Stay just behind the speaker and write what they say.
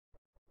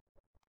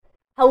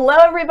Hello,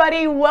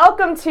 everybody.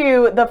 Welcome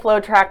to the Flow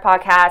Track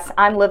Podcast.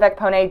 I'm Liv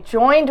Ekpone,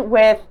 joined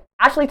with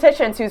Ashley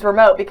Tishens, who's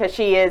remote because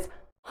she is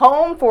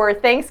home for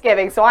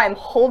Thanksgiving. So I am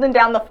holding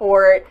down the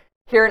fort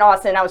here in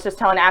Austin. I was just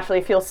telling Ashley,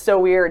 it feels so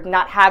weird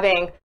not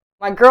having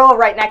my girl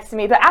right next to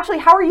me. But Ashley,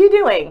 how are you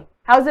doing?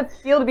 How does it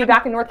feel to be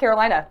back in North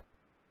Carolina?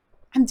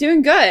 I'm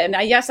doing good.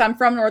 Yes, I'm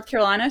from North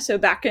Carolina, so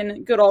back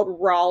in good old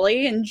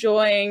Raleigh,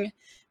 enjoying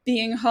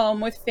being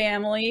home with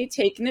family,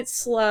 taking it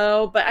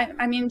slow. But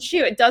I mean,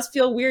 shoot, it does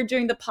feel weird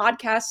doing the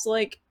podcast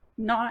like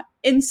not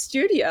in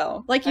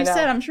studio. Like I you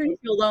said, know. I'm sure you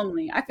feel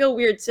lonely. I feel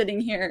weird sitting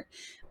here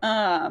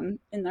in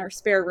our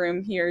spare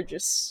room here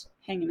just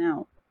hanging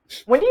out.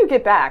 When do you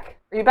get back?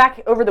 Are you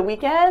back over the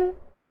weekend?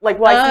 Like,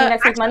 will I see you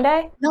next week, Actually,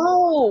 Monday?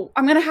 no,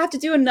 I'm gonna have to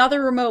do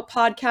another remote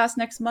podcast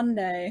next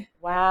Monday.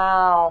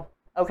 Wow.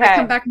 I come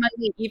Okay. back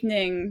Monday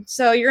evening,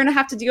 so you're gonna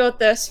have to deal with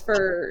this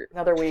for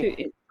Another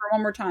week.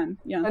 one more time.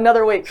 Yeah.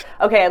 Another week.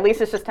 Okay, at least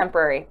it's just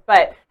temporary.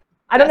 But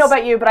I don't know Yes.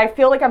 about you, but I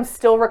feel like I'm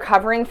still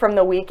recovering from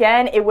the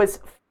weekend. It was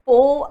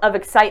full of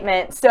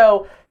excitement.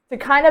 So, to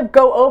kind of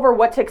go over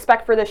what to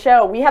expect for the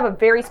show, we have a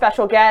very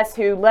special guest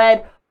who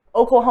led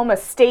Oklahoma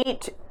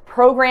State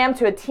program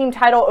to a team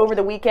title over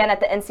the weekend at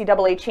the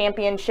NCAA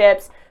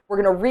championships.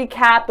 We're going to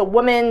recap the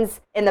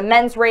women's and the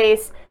men's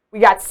race. We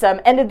got some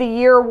end of the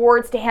year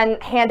awards to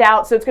hand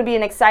out, so it's going to be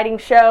an exciting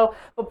show.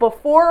 But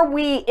before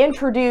we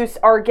introduce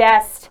our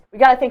guest, we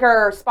got to thank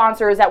our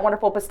sponsors at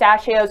Wonderful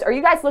Pistachios. Are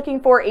you guys looking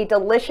for a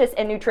delicious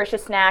and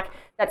nutritious snack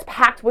that's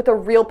packed with a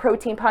real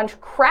protein punch?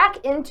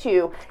 Crack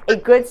into a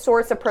good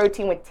source of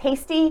protein with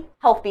tasty,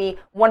 healthy,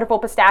 Wonderful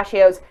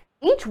Pistachios.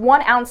 Each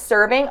 1 ounce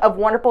serving of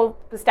Wonderful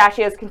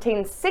Pistachios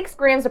contains 6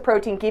 grams of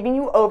protein, giving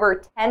you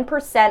over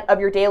 10% of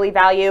your daily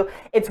value.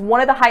 It's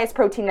one of the highest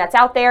protein nuts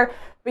out there.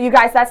 But you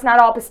guys, that's not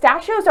all.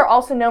 Pistachios are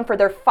also known for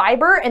their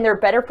fiber and their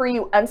better for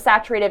you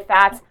unsaturated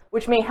fats,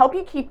 which may help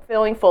you keep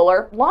feeling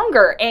fuller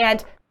longer.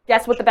 And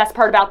guess what the best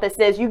part about this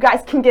is? You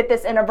guys can get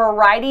this in a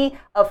variety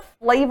of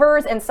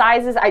flavors and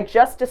sizes. I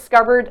just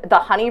discovered the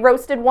honey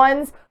roasted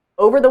ones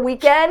over the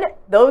weekend.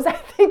 Those I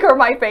think are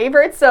my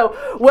favorites. So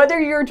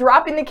whether you're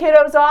dropping the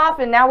kiddos off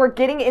and now we're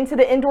getting into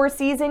the indoor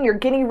season, you're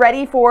getting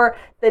ready for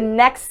the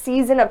next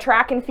season of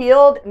track and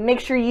field, make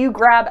sure you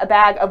grab a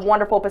bag of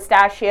Wonderful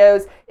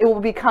Pistachios. It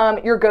will become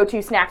your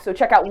go-to snack. So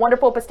check out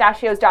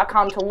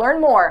wonderfulpistachios.com to learn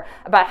more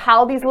about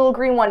how these little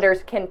green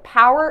wonders can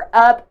power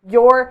up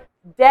your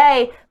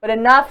day. But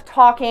enough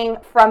talking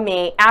from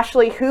me.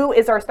 Ashley, who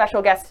is our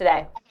special guest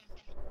today?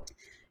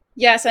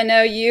 Yes, I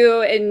know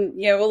you and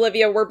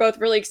Olivia, we're both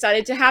really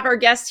excited to have our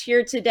guest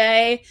here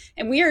today.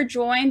 And we are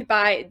joined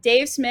by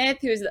Dave Smith,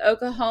 who is the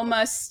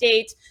Oklahoma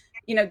State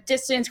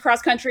distance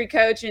cross country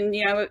coach and,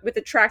 with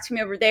the track team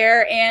over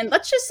there. And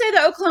let's just say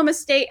that Oklahoma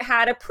State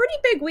had a pretty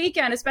big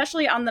weekend,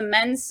 especially on the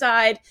men's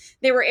side.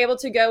 They were able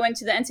to go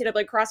into the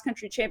NCAA cross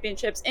country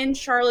championships in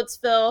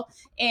Charlottesville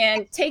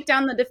and take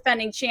down the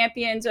defending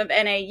champions of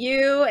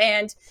NAU.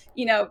 And,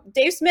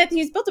 Dave Smith,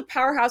 he's built a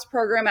powerhouse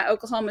program at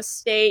Oklahoma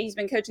State. He's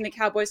been coaching the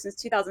Cowboys since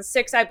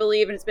 2006, I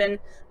believe, and has been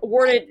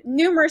awarded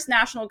numerous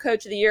National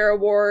Coach of the Year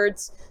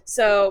awards.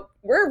 So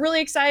we're really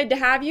excited to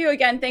have you.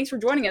 Again, thanks for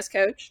joining us,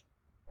 Coach.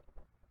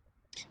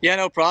 Yeah,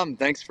 no problem.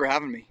 Thanks for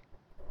having me.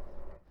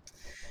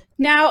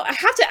 Now, I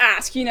have to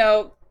ask,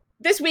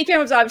 this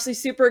weekend was obviously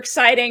super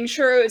exciting.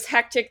 Sure, it was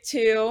hectic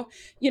too.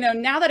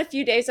 Now that a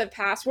few days have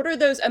passed, what are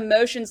those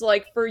emotions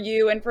like for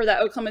you and for the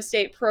Oklahoma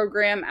State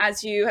program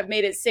as you have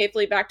made it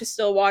safely back to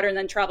Stillwater and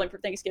then traveling for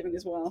Thanksgiving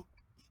as well?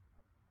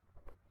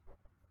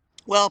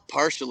 Well,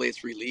 partially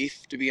it's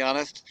relief, to be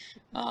honest.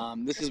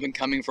 This has been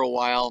coming for a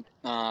while.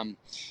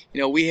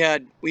 We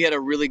had a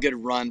really good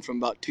run from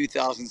about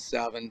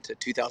 2007 to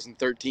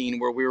 2013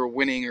 where we were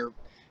winning or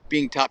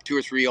being top 2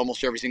 or 3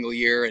 almost every single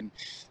year. And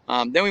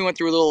then we went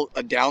through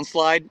a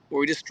downslide where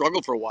we just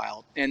struggled for a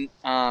while. And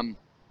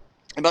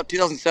about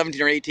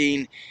 2017 or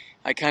 18,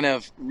 I kind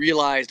of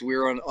realized we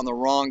were going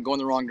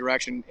the wrong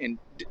direction and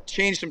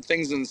changed some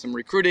things in some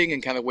recruiting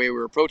and kind of the way we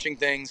were approaching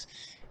things.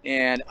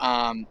 And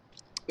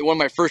one of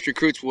my first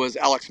recruits was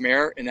Alex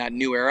Mayer in that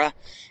new era.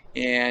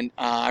 And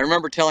I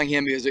remember telling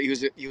him, he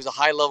was a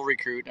high-level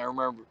recruit, and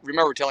I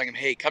remember telling him,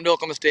 hey, come to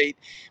Oklahoma State.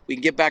 We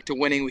can get back to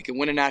winning. We can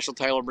win a national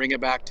title and bring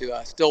it back to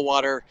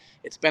Stillwater.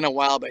 It's been a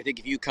while, but I think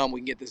if you come,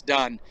 we can get this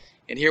done.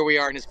 And here we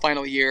are in his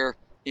final year,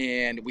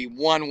 and we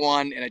won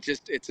one, and it's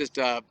just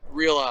a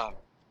real,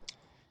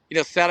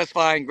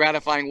 satisfying,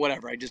 gratifying,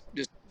 whatever. I just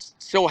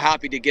so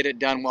happy to get it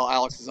done while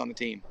Alex is on the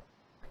team.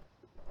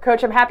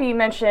 Coach, I'm happy you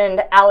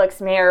mentioned Alex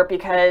Mayer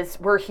because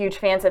we're huge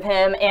fans of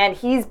him, and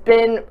he's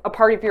been a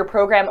part of your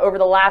program over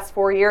the last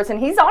 4 years, and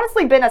he's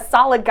honestly been a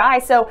solid guy.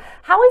 So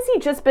how has he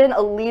just been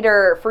a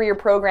leader for your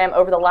program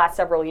over the last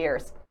several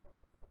years?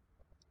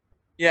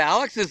 Yeah,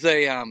 Alex is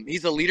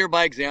he's a leader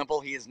by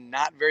example. He is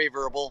not very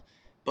verbal,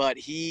 but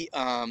he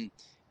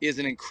is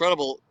an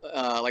incredible,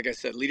 like I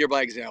said, leader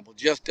by example.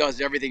 Just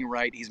does everything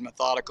right. He's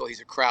methodical.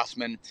 He's a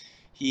craftsman.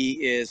 He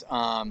is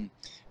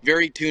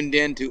very tuned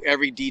in to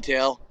every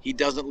detail. He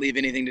doesn't leave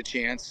anything to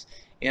chance.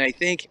 And I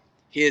think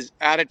his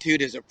attitude,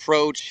 his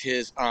approach,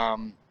 his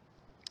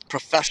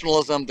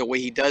professionalism, the way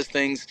he does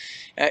things,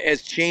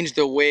 has changed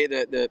the way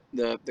the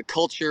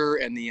culture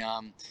and the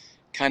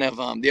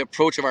the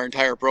approach of our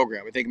entire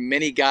program. I think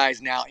many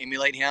guys now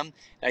emulate him.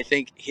 I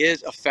think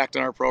his effect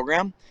on our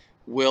program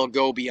will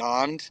go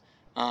beyond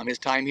his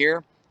time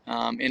here.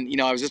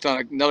 I was just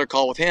on another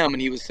call with him,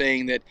 and he was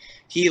saying that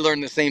he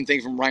learned the same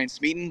thing from Ryan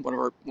Smeaton, one of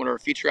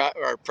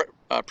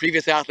our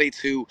previous athletes,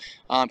 who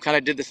kind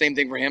of did the same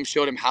thing for him,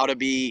 showed him how to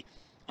be,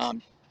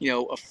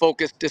 a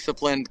focused,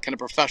 disciplined, kind of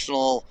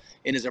professional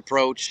in his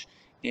approach.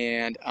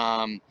 And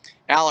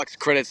Alex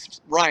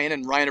credits Ryan,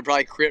 and Ryan would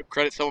probably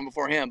credit someone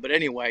before him. But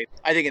anyway,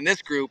 I think in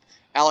this group,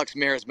 Alex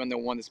Mayer has been the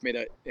one that's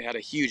had a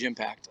huge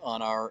impact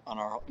on our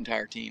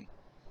entire team.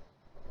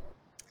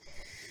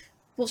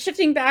 Well,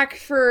 shifting back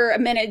for a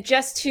minute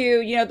just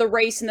to, the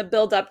race and the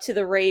build up to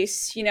the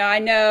race,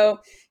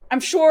 I'm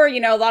sure,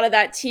 a lot of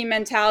that team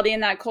mentality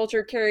and that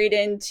culture carried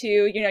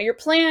into, your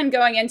plan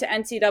going into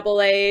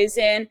NCAAs.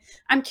 And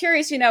I'm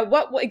curious,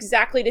 what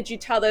exactly did you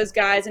tell those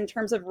guys in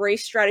terms of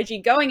race strategy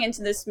going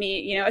into this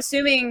meet?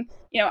 Assuming,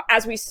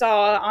 as we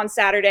saw on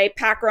Saturday,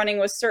 pack running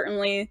was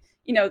certainly,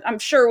 I'm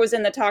sure was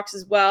in the talks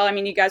as well. I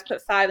mean, you guys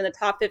put 5 in the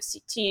top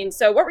 15.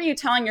 So what were you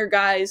telling your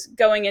guys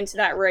going into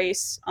that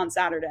race on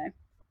Saturday?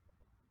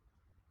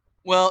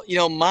 Well,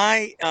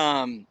 my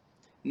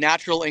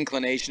natural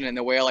inclination and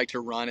the way I like to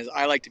run is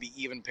I like to be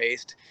even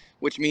paced,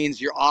 which means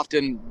you're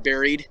often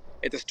buried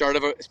at the start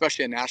of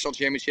especially a national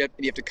championship,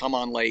 and you have to come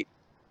on late.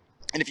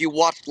 And if you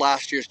watched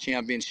last year's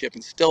championship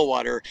in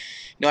Stillwater,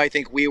 I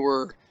think we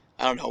were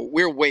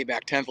way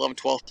back, 10th, 11th,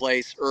 12th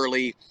place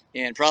early,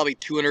 and probably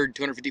 200,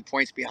 250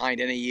 points behind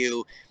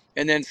NAU.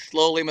 And then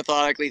slowly,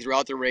 methodically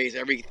throughout the race,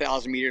 every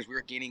 1,000 meters, we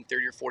were gaining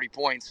 30 or 40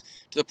 points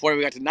to the point where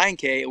we got to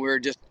 9K and we were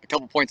just a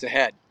couple points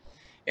ahead.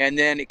 And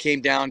then it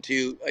came down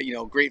to,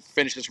 great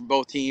finishes from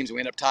both teams, and we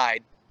ended up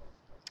tied.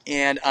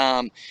 And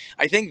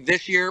I think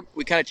this year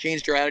we kind of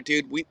changed our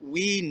attitude.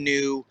 We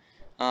knew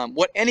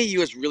what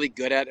NAU is really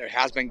good at, or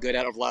has been good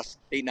at over the last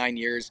 8-9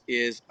 years,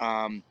 is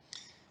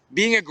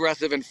being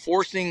aggressive and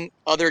forcing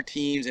other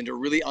teams into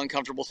really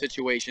uncomfortable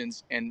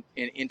situations and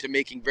into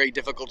making very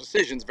difficult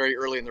decisions very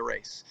early in the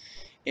race.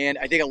 And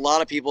I think a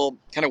lot of people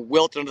kind of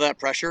wilt under that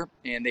pressure,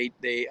 and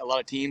a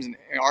lot of teams, and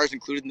ours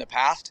included in the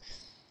past.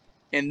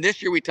 And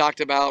this year we talked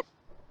about,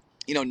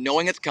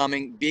 knowing it's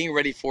coming, being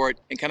ready for it,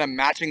 and kind of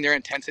matching their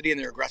intensity and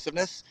their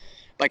aggressiveness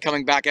by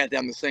coming back at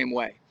them the same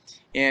way.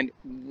 And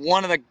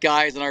one of the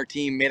guys on our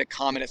team made a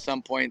comment at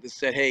some point that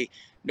said, hey,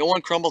 no one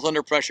crumbles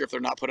under pressure if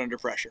they're not put under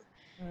pressure.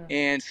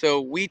 And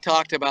so we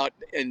talked about,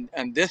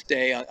 on this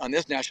day, on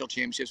this national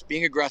championships,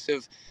 being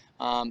aggressive,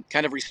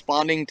 kind of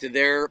responding to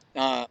their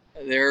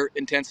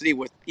intensity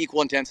with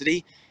equal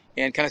intensity,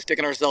 and kind of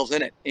sticking ourselves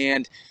in it.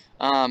 And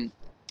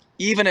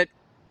even at,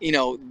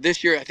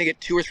 this year, I think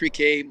at 2 or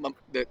 3K,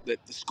 the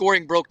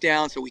scoring broke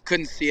down, so we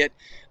couldn't see it.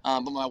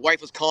 But my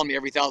wife was calling me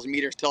every 1,000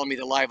 meters, telling me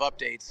the live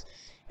updates.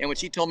 And when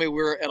she told me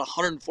we were at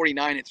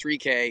 149 at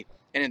 3K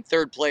and in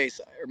third place,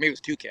 or maybe it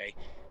was 2K,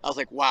 I was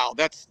like, wow,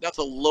 that's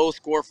a low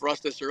score for us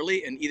this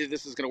early. And either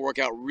this is going to work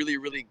out really,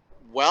 really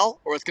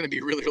well, or it's going to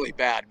be really, really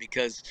bad,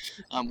 because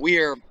we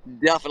are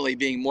definitely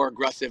being more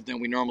aggressive than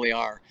we normally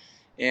are.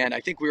 And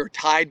I think we were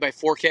tied by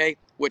 4K,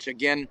 which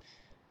again,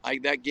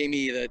 that gave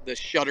me the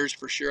shudders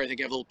for sure. I think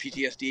I have a little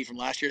PTSD from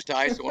last year's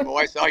tie. So when my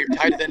wife said, oh, you're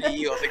tied to NAU,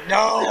 I was like,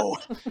 no,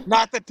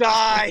 not the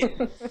tie.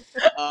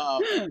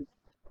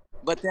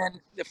 But then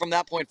from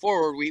that point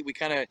forward, we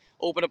kind of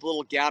opened up a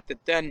little gap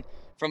that then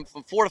from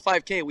 4 to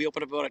 5K, we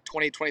opened up about a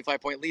 20,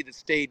 25 point lead that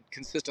stayed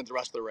consistent the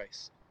rest of the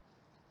race.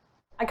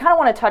 I kind of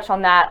want to touch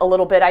on that a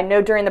little bit. I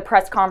know during the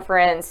press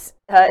conference,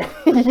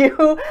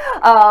 you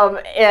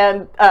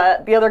and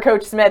the other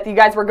coach, Smith, you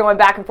guys were going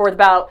back and forth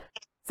about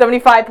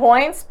 75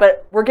 points,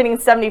 but we're getting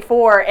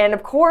 74. And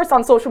of course,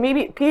 on social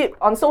media,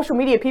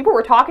 people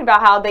were talking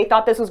about how they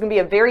thought this was going to be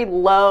a very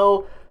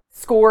low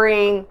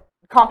scoring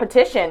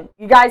competition.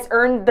 You guys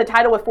earned the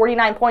title with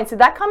 49 points. Did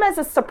that come as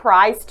a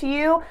surprise to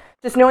you?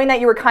 Just knowing that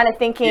you were kind of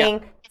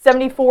thinking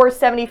 74,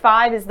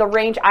 75 is the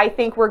range I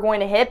think we're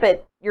going to hit,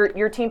 but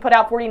your team put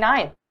out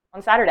 49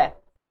 on Saturday.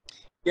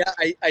 Yeah,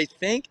 I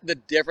think the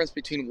difference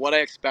between what I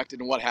expected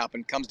and what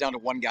happened comes down to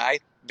one guy,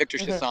 Victor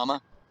Shisama.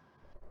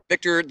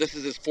 Victor, this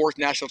is his 4th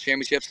national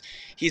championships.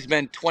 He's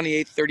been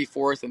 28th,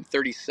 34th, and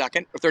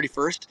 32nd or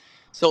 31st.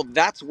 So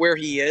that's where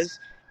he is.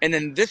 And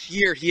then this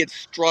year he had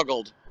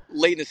struggled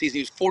late in the season.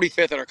 He was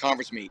 45th at our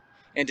conference meet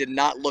and did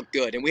not look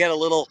good. And we had a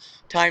little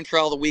time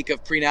trial the week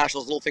of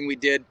pre-nationals, little thing we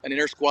did, an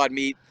inter-squad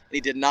meet, and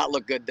he did not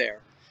look good there.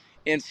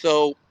 And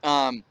so,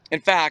 in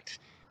fact,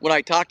 when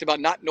I talked about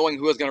not knowing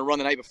who I was going to run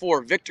the night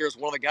before, Victor is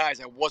one of the guys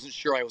I wasn't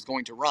sure I was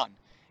going to run.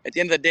 At the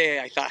end of the day,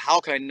 I thought, how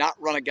can I not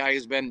run a guy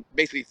who's been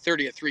basically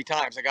 30th 3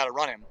 times? I got to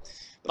run him.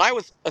 But I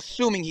was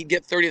assuming he'd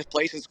get 30th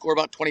place and score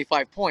about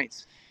 25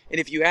 points. And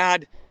if you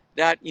add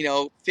that,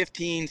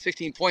 15,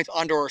 16 points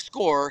onto our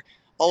score,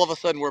 all of a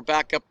sudden we're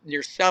back up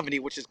near 70,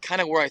 which is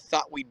kind of where I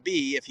thought we'd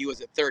be if he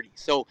was at 30.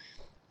 So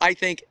I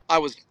think I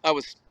was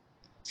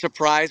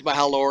surprised by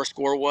how low our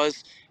score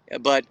was.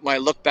 But when I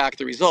look back at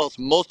the results,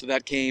 most of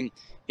that came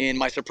in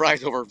my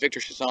surprise over Victor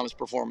Shazam's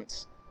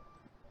performance.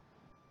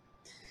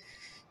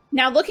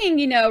 Now, looking,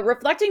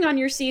 reflecting on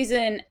your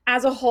season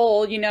as a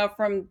whole,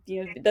 from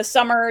the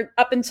summer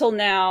up until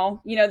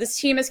now, this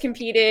team has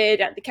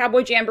competed at the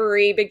Cowboy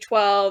Jamboree, Big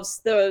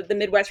 12s, the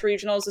Midwest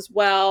Regionals as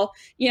well.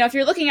 If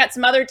you're looking at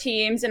some other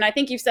teams, and I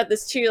think you've said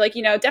this too,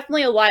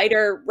 definitely a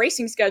lighter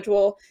racing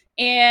schedule.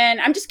 And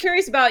I'm just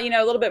curious about,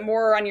 a little bit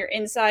more on your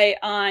insight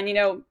on,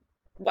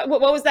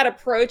 what was that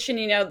approach and,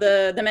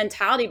 the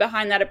mentality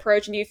behind that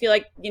approach? And do you feel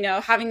like,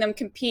 having them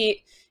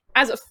compete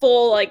as a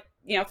full,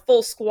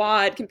 full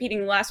squad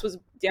competing less was,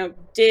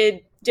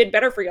 did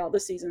better for y'all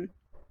this season?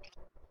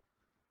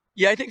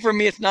 Yeah, I think for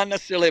me, it's not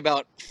necessarily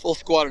about full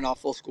squad or not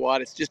full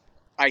squad. It's just,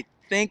 I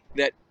think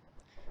that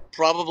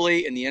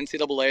probably in the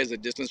NCAA as a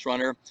distance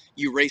runner,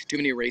 you race too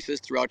many races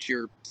throughout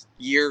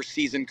your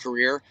season,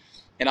 career.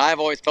 And I've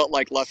always felt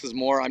like less is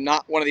more. I'm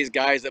not one of these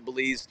guys that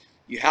believes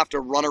you have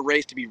to run a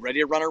race to be ready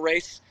to run a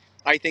race.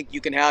 I think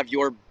you can have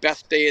your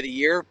best day of the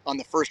year on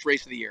the first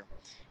race of the year.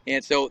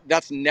 And so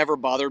that's never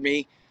bothered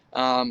me.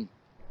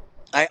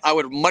 I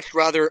would much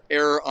rather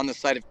err on the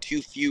side of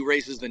too few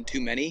races than too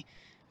many.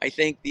 I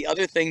think the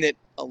other thing that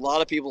a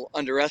lot of people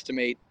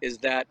underestimate is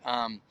that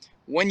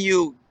when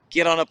you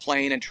get on a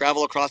plane and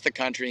travel across the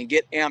country and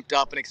get amped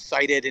up and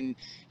excited, and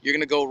you're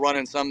going to go run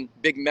in some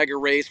big mega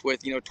race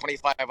with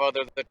 25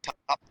 other the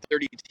top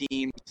 30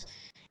 teams,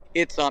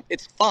 it's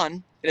fun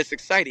and it's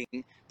exciting,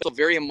 but it's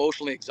very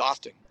emotionally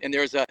exhausting. And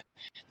there's a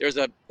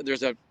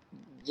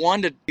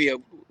 1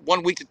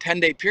 week to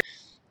 10-day period.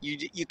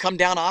 You come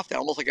down off that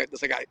almost like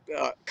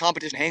a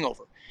competition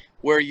hangover,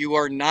 where you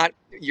are not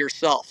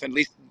yourself, at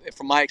least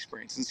from my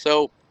experience. And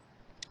so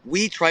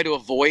we try to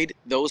avoid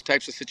those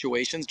types of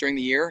situations during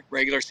the year,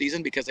 regular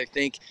season, because I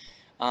think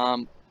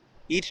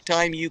each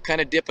time you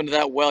kind of dip into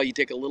that well, you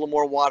take a little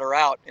more water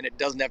out and it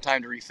doesn't have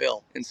time to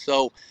refill. And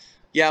so,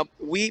 yeah,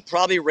 we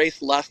probably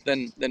race less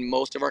than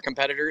most of our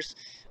competitors.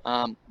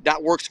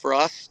 That works for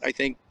us. I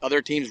think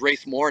other teams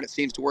race more and it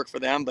seems to work for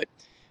them, but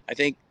I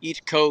think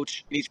each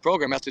coach, each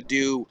program has to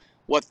do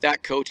what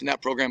that coach and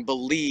that program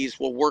believes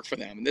will work for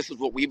them. And this is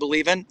what we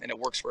believe in, and it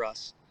works for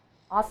us.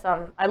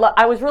 Awesome.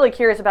 I was really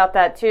curious about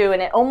that too.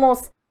 And it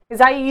almost,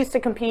 because I used to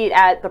compete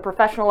at the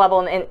professional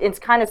level, and it's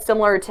kind of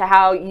similar to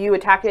how you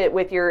attack it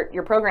with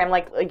your program,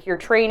 like you're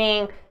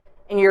training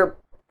and you're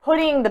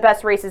putting the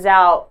best races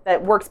out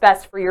that works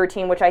best for your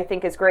team, which I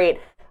think is great.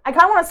 I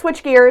kind of want to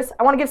switch gears.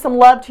 I want to give some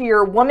love to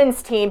your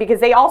women's team because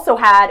they also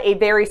had a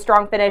very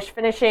strong finish,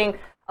 finishing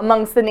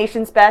amongst the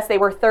nation's best. They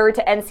were third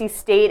to NC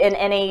State and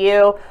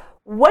NAU.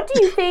 What do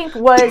you think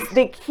was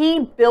the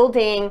key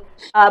building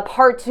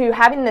part to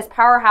having this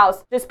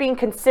powerhouse, just being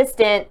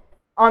consistent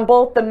on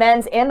both the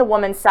men's and the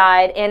women's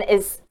side, and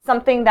is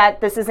something that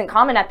this isn't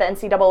common at the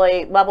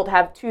NCAA level to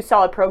have two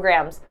solid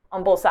programs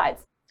on both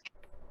sides?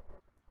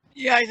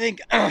 Yeah, I think,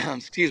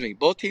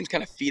 both teams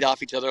kind of feed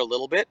off each other a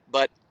little bit,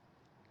 but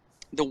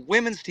the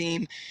women's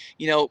team,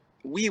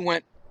 we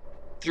went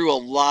through a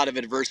lot of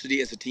adversity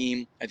as a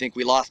team. I think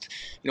we lost,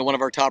 one of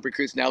our top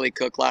recruits, Natalie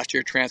Cook, last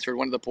year transferred,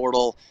 went to the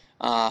portal.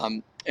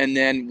 And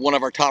then one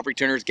of our top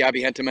returners,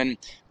 Gabby Henteman,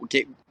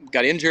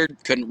 got injured,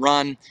 couldn't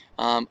run.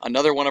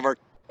 Another one of our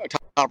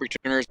top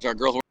returners, our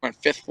girl who went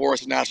fifth for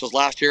us at Nationals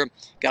last year,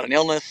 got an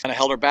illness, kind of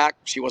held her back.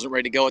 She wasn't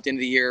ready to go at the end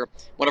of the year.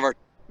 One of our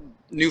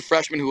new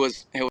freshmen who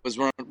was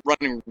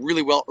running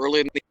really well early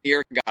in the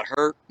year got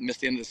hurt, missed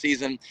the end of the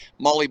season.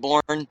 Molly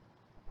Bourne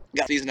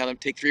got season, had to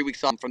take 3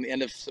 weeks off from the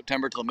end of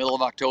September till the middle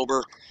of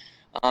October.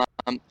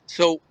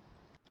 So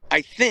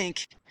I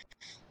think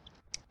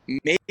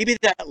maybe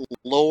that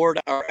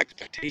lowered our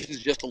expectations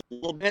just a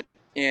little bit,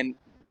 and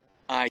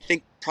I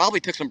think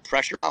probably took some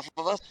pressure off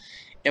of us,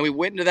 and we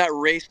went into that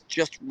race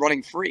just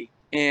running free,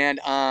 and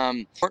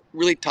weren't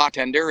really top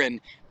tender,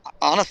 and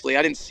honestly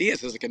I didn't see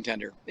us as a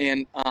contender,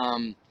 and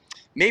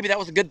maybe that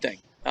was a good thing.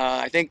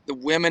 I think the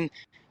women,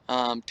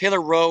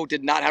 Taylor Rowe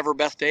did not have her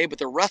best day, but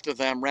the rest of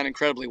them ran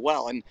incredibly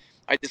well. And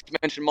I just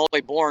mentioned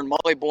Molly Bourne.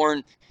 Molly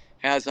Bourne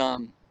has,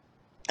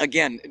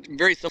 again,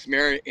 very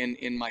similar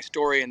in my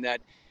story in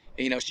that,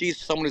 she's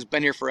someone who's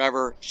been here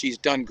forever. She's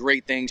done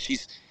great things.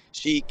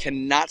 She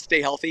cannot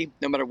stay healthy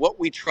no matter what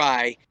we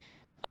try.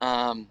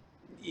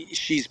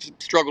 She's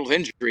struggled with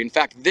injury. In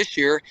fact, this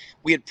year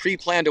we had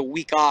pre-planned a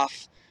week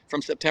off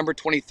from September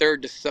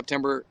 23rd to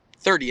September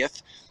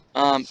 30th.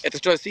 At the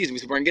start of the season, we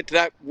said we're going to get to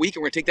that week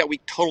and we're going to take that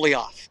week totally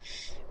off.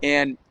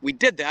 And we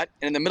did that.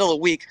 And in the middle of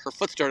the week, her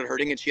foot started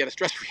hurting and she had a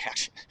stress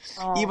reaction,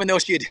 even though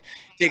she had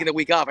taken the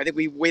week off. I think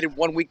we waited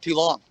 1 week too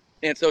long.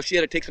 And so she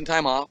had to take some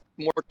time off,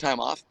 more time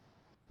off.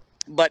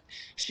 But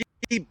she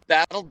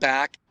battled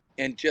back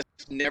and just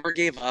never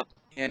gave up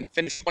and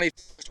finished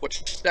 21st,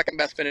 which is second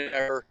best finish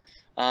ever.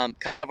 Kind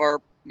of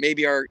our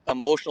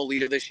emotional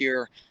leader this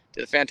year,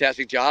 did a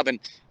fantastic job. And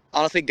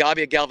honestly,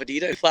 Gabia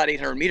Galvadita, a flat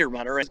 800-meter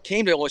runner, and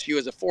came to OSU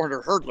as a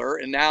 400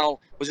 hurdler, and now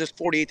was just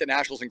 48th at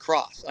Nationals in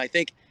cross. I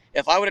think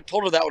if I would have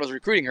told her that when I was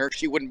recruiting her,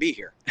 she wouldn't be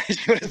here.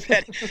 She would have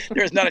said,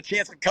 "There's not a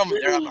chance of coming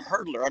there. I'm a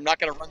hurdler. I'm not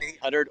going to run the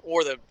 800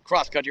 or the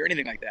cross country or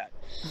anything like that."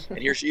 And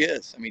here she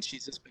is. I mean,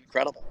 she's just been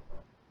incredible.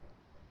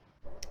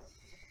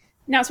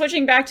 Now,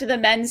 switching back to the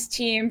men's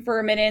team for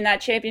a minute in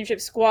that championship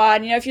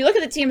squad, if you look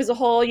at the team as a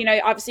whole,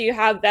 obviously you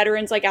have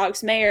veterans like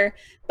Alex Mayer,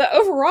 but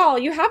overall,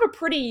 you have a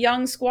pretty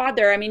young squad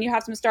there. I mean, you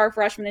have some star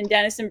freshmen in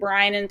Dennis and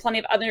Brian and plenty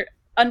of other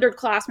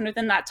underclassmen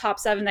within that top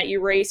 7 that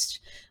you raced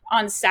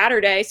on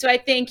Saturday. So I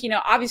think,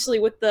 obviously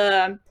with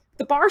the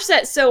bar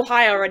set so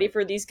high already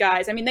for these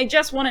guys. I mean, they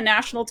just won a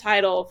national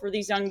title for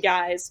these young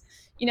guys.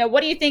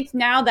 What do you think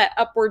now that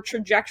upward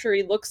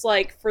trajectory looks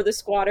like for the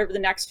squad over the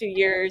next few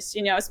years,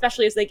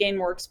 especially as they gain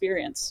more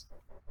experience?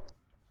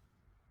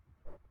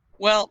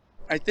 Well,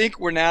 I think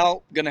we're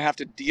now going to have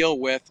to deal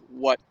with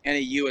what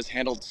NAU has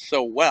handled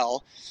so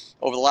well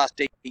over the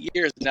last 8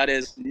 years, and that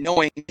is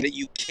knowing that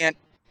you can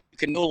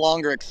no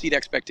longer exceed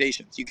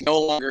expectations. You can no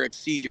longer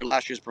exceed your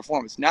last year's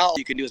performance. Now all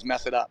you can do is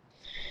mess it up.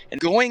 And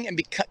going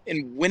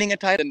and winning a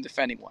title and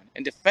defending one.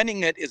 And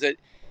defending it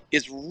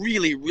is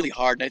really, really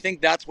hard. And I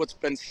think that's what's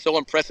been so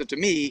impressive to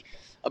me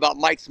about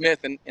Mike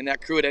Smith and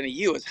that crew at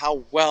NAU is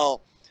how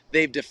well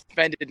they've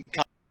defended and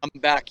come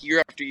back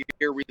year after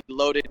year,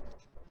 reloaded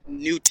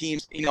new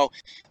teams.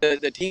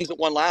 The teams that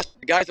won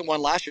the guys that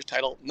won last year's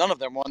title, none of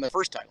them won their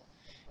first title.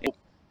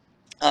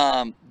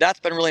 That's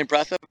been really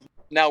impressive.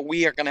 Now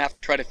we are going to have to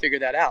try to figure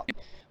that out.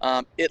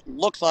 It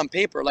looks on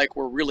paper like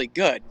we're really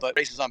good, but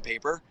races on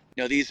paper,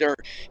 these are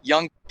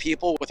young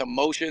people with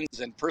emotions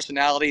and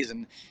personalities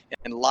and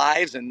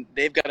lives, and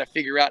they've got to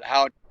figure out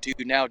how to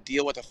now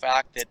deal with the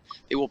fact that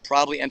they will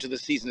probably enter the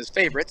season as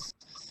favorites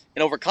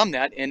and overcome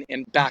that and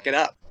back it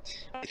up.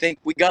 I think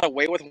we got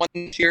away with one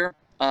this year.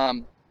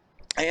 I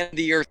ended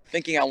the year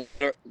thinking I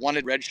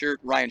wanted redshirt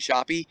Ryan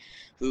Shoppy,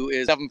 who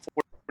is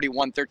 741,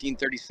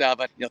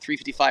 1337,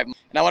 355. And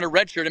I wanted to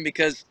redshirt him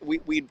because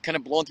we'd kind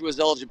of blown through his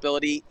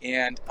eligibility,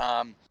 and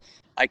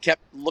I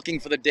kept looking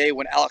for the day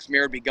when Alex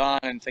Mayer would be gone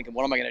and thinking,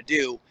 what am I going to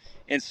do?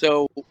 And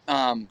so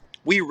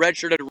we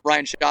redshirted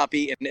Ryan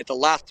Shoppy, and at the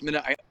last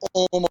minute, I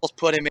almost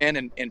put him in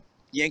and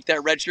yanked that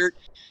redshirt.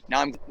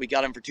 Now we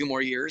got him for 2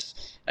 more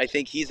years. I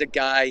think he's a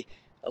guy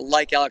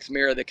like Alex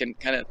Mayer that can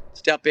kind of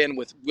step in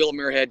with Will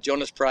Muirhead,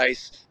 Jonas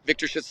Price,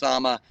 Victor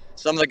Shitsama,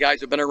 some of the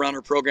guys who've been around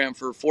our program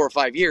for 4 or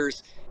 5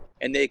 years,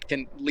 and they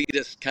can lead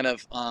us kind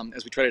of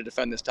as we try to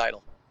defend this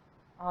title.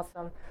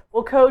 Awesome.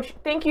 Well, Coach,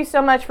 thank you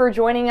so much for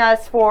joining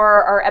us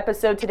for our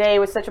episode today. It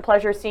was such a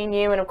pleasure seeing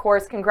you. And, of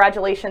course,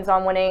 congratulations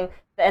on winning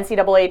the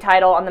NCAA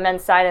title on the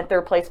men's side and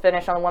 3rd place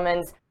finish on the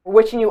women's. We're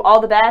wishing you all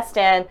the best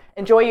and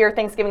enjoy your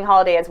Thanksgiving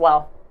holiday as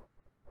well.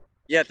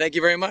 Yeah, thank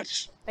you very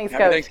much. Thanks,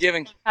 Happy Coach.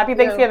 Thanksgiving. Happy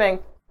Thanksgiving.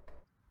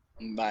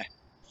 Bye.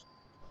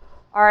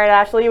 All right,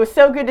 Ashley, it was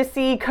so good to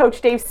see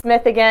Coach Dave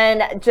Smith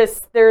again.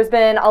 There's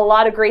been a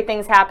lot of great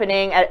things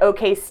happening at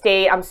OK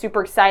State. I'm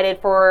super excited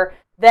for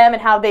them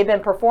and how they've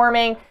been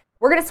performing.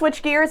 We're going to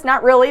switch gears,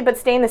 not really, but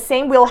stay in the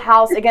same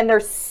wheelhouse. Again,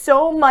 there's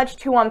so much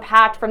to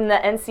unpack from the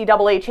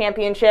NCAA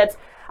championships.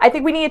 I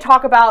think we need to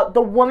talk about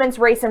the women's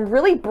race and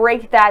really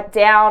break that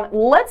down.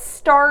 Let's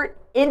start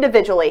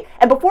individually.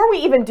 And before we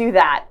even do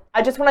that,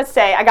 I just want to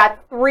say I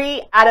got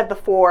 3 out of the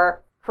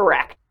 4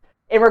 correct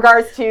in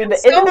regards to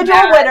the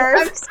individual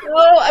winners. I'm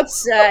so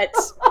upset.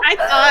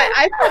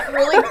 I felt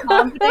really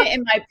confident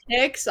in my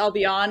picks, I'll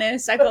be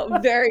honest. I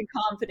felt very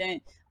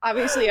confident.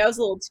 Obviously, I was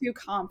a little too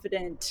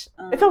confident.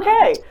 It's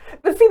okay.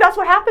 But see, that's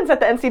what happens at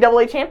the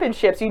NCAA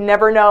championships. You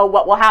never know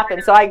what will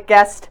happen. So I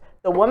guessed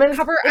the women's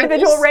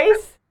individual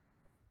race,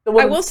 the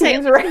women's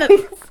team's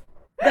race.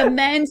 The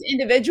men's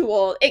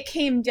individual, it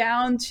came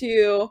down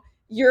to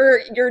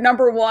your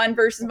number 1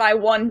 versus my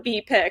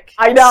 1B pick.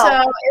 I know.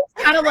 So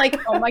it's kind of like,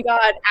 oh my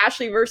God,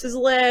 Ashley versus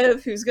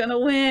Liv, who's going to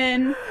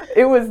win?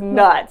 It was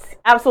nuts.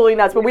 Absolutely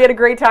nuts. But we had a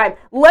great time.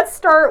 Let's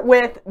start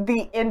with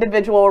the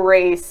individual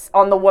race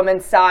on the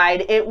women's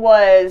side. It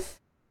was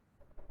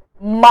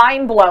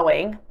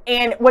mind-blowing.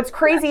 And what's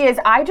crazy is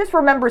I just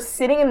remember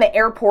sitting in the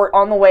airport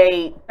on the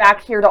way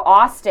back here to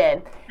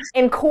Austin.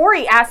 And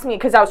Corey asked me,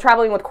 because I was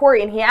traveling with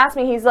Corey, and he asked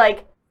me, he's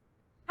like,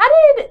 how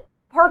did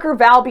Parker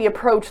Valby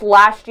approached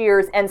last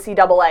year's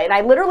NCAA? And I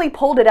literally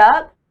pulled it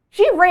up.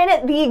 She ran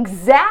it the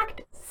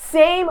exact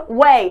same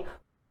way.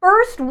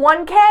 First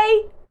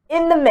 1K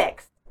in the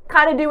mix,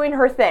 kind of doing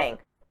her thing.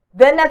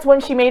 Then that's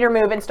when she made her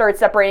move and started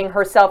separating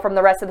herself from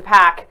the rest of the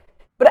pack.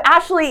 But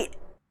Ashley,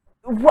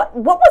 what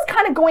was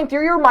kind of going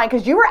through your mind?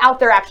 Because you were out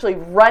there actually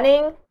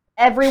running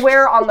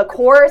everywhere on the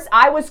course.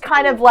 I was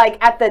kind of like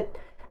at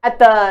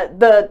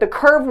the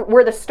curve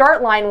where the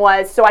start line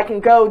was, so I can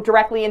go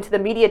directly into the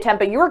media tent,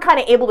 but you were kind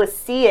of able to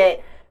see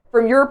it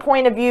from your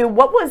point of view.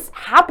 What was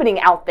happening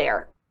out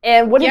there?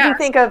 And what did you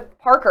think of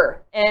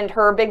Parker and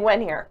her big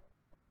win here?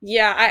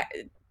 Yeah,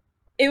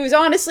 it was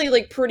honestly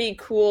like pretty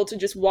cool to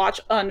just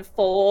watch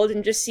unfold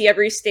and just see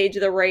every stage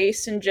of the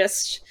race and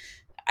just,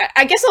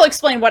 I guess I'll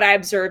explain what I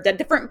observed at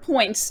different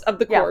points of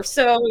the course.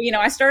 So,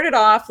 I started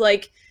off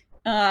like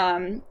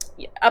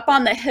up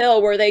on the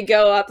hill where they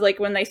go up like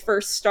when they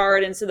first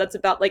start, and so that's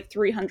about like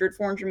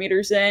 300-400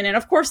 meters in, and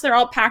of course they're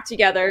all packed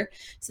together,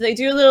 so they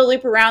do a little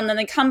loop around, then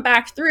they come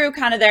back through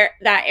kind of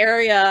that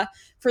area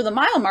for the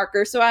mile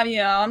marker. So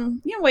I'm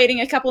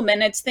waiting a couple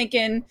minutes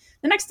thinking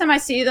the next time I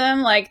see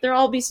them, like they'll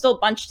all be still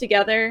bunched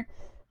together.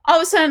 all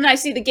of a sudden I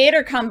see the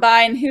gator come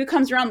by, and who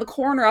comes around the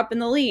corner up in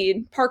the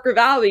lead? Parker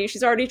Valby.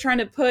 She's already trying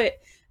to put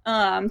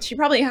she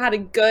probably had a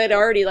good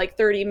already like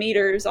 30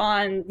 meters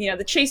on,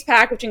 the chase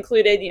pack, which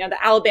included,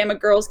 the Alabama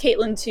girls,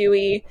 Caitlin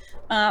Toohey,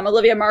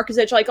 Olivia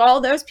Markozich, like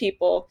all those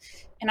people.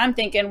 And I'm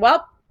thinking,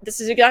 well,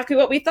 this is exactly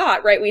what we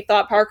thought, right? We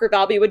thought Parker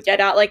Valby would get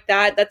out like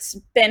that. That's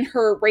been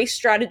her race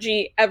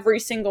strategy every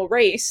single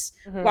race.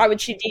 Mm-hmm. Why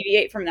would she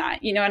deviate from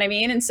that? You know what I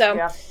mean? And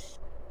so,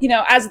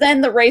 as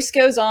then the race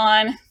goes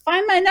on,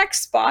 find my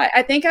next spot.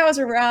 I think I was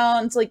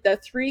around like the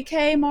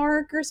 3K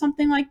mark or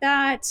something like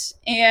that.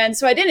 And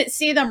so I didn't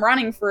see them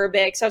running for a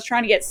bit because I was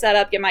trying to get set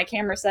up, get my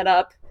camera set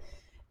up.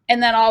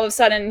 And then all of a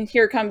sudden,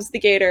 here comes the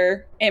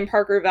gator and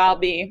Parker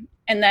Valby.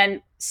 And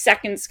then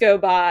seconds go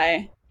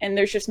by and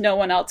there's just no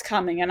one else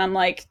coming. And I'm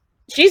like,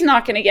 she's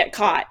not going to get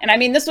caught. And I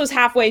mean, this was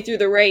halfway through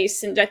the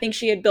race, and I think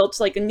she had built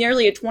like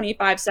nearly a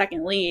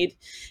 25-second lead.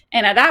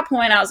 And at that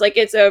point, I was like,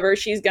 it's over.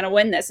 She's going to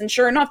win this. And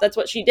sure enough, that's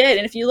what she did.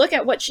 And if you look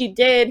at what she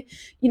did,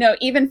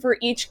 even for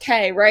each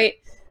K, right?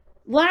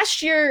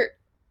 Last year,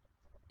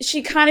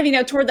 she kind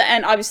of, toward the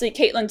end, obviously,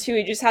 Caitlin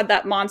Toohey just had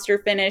that monster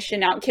finish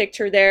and outkicked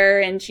her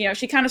there. And,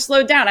 she kind of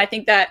slowed down. I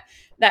think that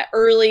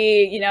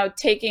early,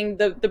 taking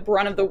the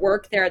brunt of the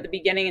work there at the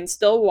beginning in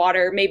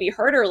Stillwater maybe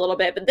hurt her a little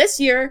bit. But this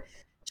year,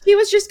 she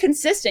was just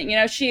consistent.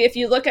 If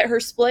you look at her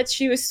splits,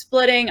 she was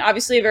splitting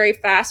obviously a very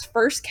fast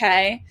first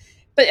K,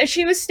 but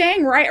she was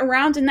staying right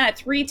around in that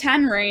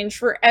 3:10 range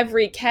for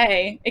every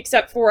K,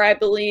 except for, I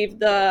believe,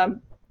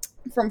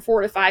 from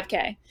 4 to 5K.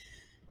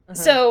 Uh-huh.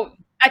 So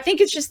I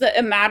think it's just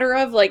a matter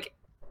of like,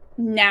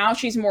 now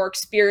she's more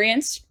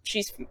experienced.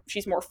 She's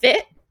more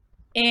fit.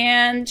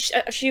 And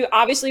she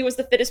obviously was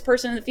the fittest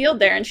person in the field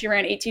there. And she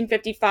ran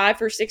 18:55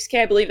 for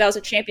 6K. I believe that was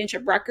a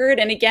championship record.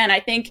 And again, I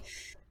think,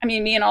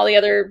 me and all the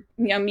other,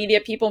 media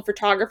people and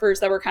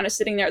photographers that were kind of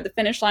sitting there at the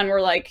finish line were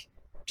like,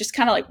 just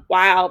kind of like,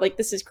 wow, like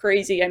this is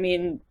crazy.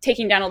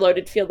 Taking down a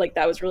loaded field like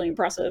that was really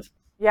impressive.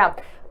 Yeah.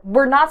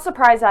 We're not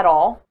surprised at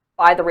all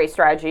by the race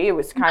strategy. It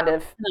was kind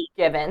of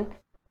given.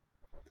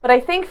 But I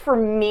think for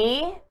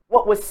me,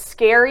 what was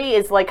scary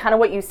is like kind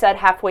of what you said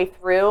halfway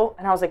through.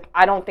 And I was like,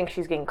 I don't think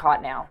she's getting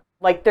caught now.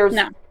 Like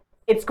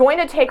it's going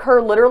to take her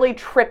literally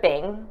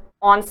tripping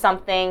on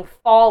something,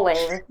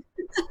 falling,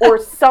 or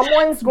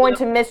someone's going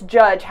to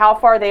misjudge how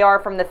far they are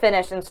from the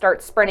finish and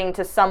start sprinting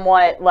to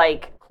somewhat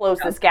like close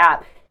this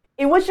gap.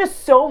 It was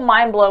just so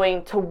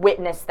mind-blowing to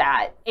witness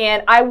that.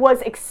 And I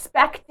was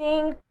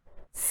expecting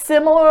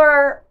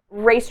similar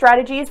race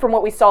strategies from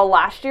what we saw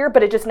last year,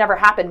 but it just never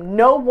happened.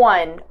 No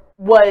one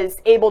was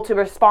able to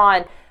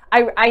respond.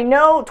 I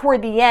know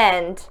toward the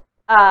end,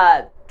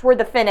 toward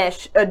the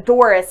finish,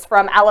 Doris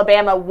from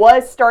Alabama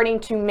was starting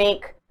to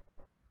make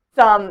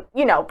some,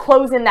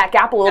 close in that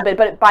gap a little bit,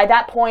 but by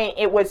that point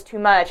it was too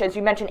much. As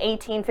you mentioned,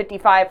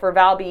 18:55 for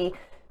Valby,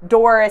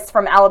 Doris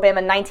from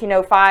Alabama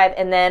 19:05,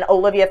 and then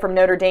Olivia from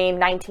Notre Dame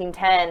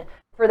 19:10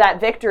 for that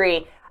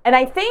victory. And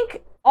I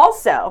think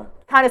also,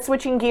 kind of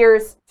switching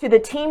gears to the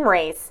team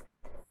race,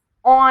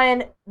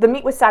 on the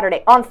meet was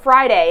Saturday. On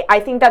Friday, I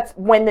think that's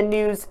when the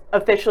news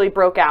officially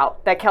broke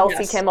out that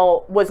Kelsey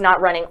Kimmel was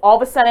not running. All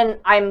of a sudden,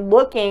 I'm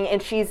looking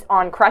and she's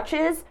on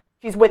crutches.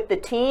 She's with the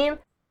team.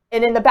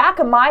 And in the back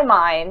of my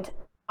mind,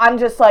 I'm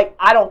just like,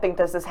 I don't think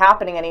this is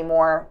happening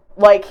anymore.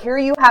 Like, here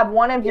you have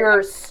one of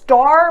your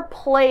star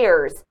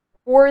players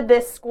for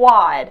this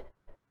squad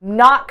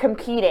not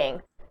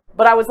competing.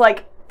 But I was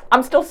like,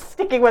 I'm still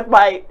sticking with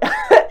my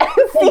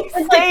NC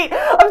State.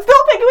 I'm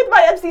still thinking with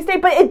my NC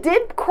State. But it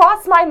did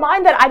cross my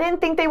mind that I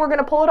didn't think they were going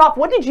to pull it off.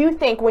 What did you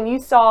think when you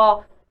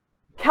saw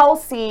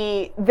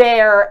Kelsey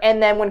there,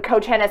 and then when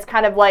Coach Hennis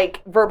kind of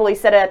like verbally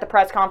said it at the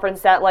press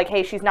conference that like,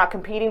 hey, she's not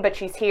competing, but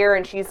she's here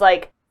and she's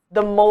like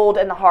the mold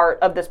and the heart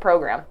of this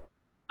program?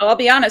 I'll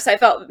be honest, I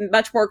felt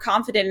much more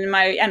confident in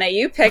my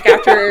NAU pick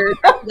after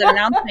the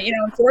announcement.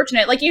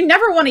 Unfortunate. Like, you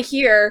never want to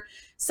hear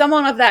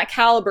someone of that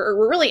caliber,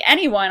 or really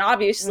anyone,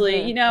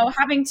 obviously,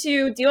 having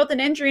to deal with an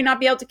injury and not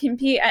be able to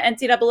compete at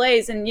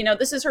NCAAs. And,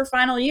 this is her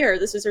final year.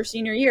 This is her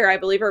senior year, I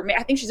believe. Or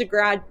I think she's a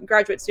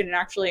graduate student,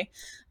 actually.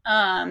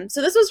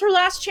 So this was her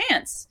last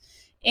chance.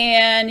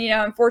 And,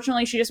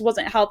 unfortunately, she just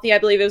wasn't healthy. I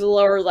believe it was a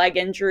lower leg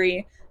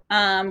injury.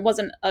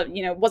 Wasn't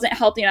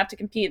healthy enough to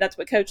compete. That's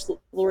what Coach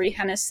Lori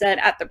Hennis said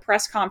at the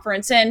press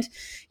conference. And,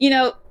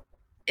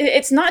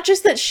 it's not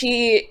just that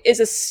she is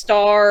a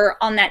star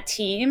on that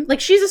team. Like,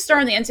 she's a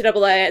star in the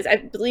NCAA. I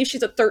believe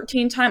she's a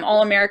 13-time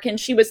All-American.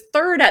 She was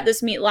third at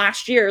this meet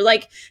last year.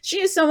 Like, she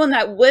is someone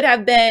that would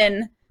have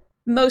been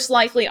most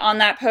likely on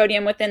that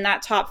podium within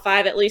that top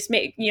 5, at least,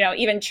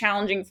 even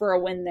challenging for a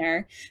win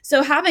there.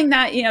 So having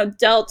that,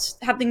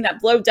 having that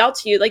blow dealt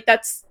to you, like,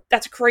 that's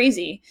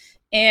crazy.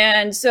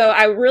 And so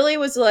I really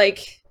was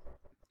like,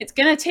 it's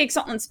going to take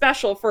something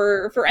special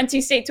for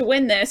NC State to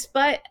win this.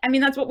 But,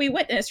 that's what we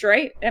witnessed,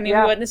 right? We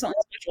witnessed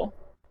something special.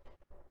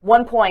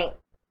 1 point.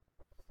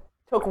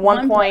 Took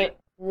 1 point.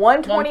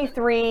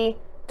 123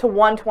 to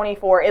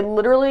 124. It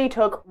literally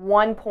took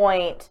 1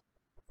 point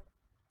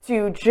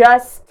to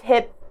just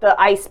tip the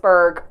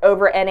iceberg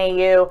over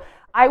NAU.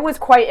 I was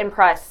quite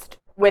impressed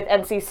with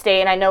NC State,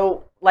 and I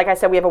know like I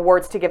said, we have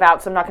awards to give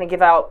out, so I'm not going to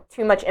give out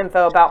too much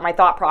info about my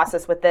thought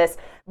process with this.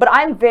 But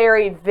I'm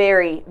very,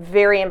 very,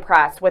 very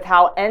impressed with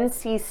how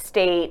NC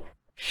State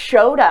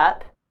showed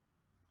up,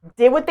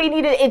 did what they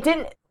needed. It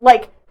didn't,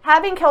 like,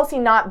 having Kelsey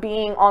not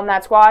being on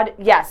that squad,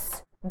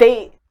 yes,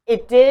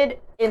 it did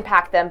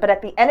impact them. But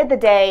at the end of the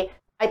day,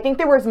 I think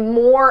there was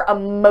more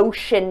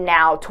emotion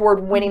now toward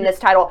winning this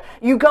title.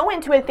 You go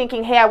into it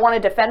thinking, hey, I want to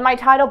defend my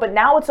title, but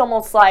now it's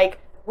almost like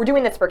we're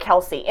doing this for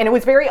Kelsey. And it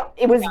was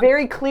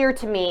very clear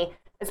to me,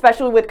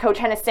 especially with Coach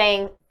Hennis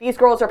saying these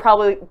girls are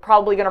probably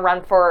going to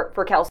run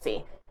for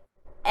Kelsey.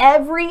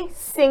 Every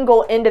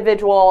single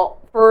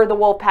individual for the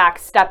Wolfpack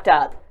stepped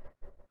up.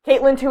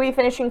 Caitlin Tui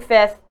finishing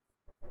 5th,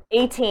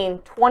 18,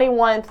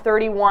 21,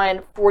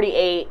 31,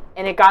 48,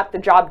 and it got the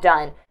job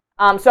done.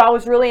 So I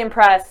was really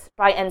impressed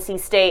by NC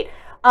State.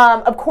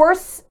 Of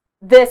course,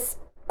 this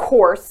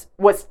course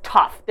was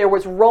tough. There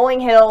was rolling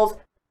hills.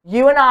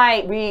 You and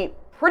I, we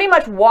pretty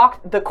much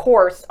walked the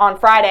course on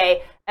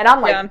Friday, and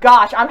I'm like,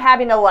 gosh, I'm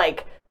having to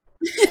like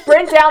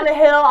sprint down the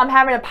hill. I'm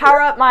having to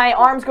power up my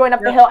arms going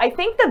up the hill. I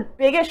think the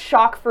biggest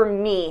shock for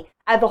me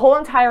at the whole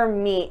entire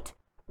meet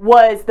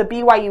was the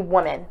BYU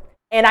women.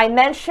 And I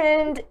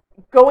mentioned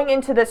going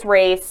into this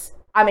race,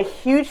 I'm a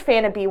huge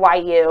fan of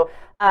BYU.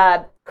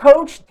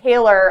 Coach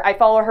Taylor, I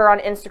follow her on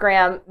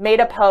Instagram, made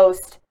a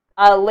post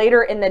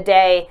later in the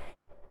day.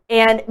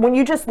 And when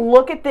you just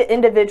look at the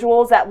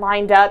individuals that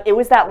lined up, it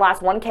was that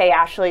last 1K,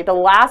 Ashley. The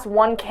last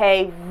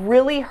 1K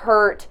really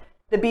hurt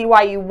the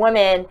BYU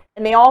women,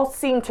 and they all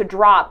seemed to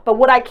drop. But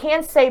what I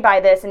can say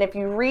by this, and if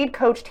you read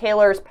Coach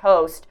Taylor's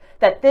post,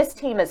 that this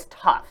team is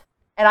tough.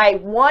 And I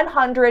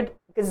 100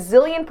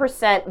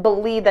 gazillion%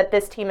 believe that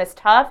this team is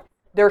tough.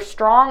 They're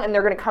strong, and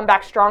they're going to come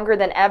back stronger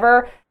than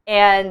ever.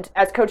 And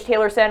as Coach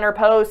Taylor said in her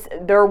post,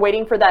 they're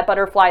waiting for that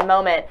butterfly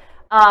moment.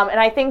 And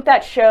I think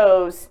that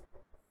shows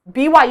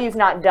BYU's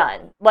not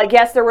done. Like,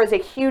 yes, there was a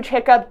huge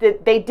hiccup.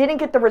 They didn't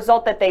get the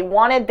result that they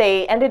wanted.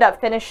 They ended up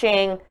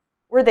finishing,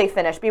 where did they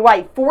finish?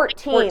 BYU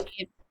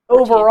 14th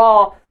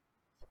overall.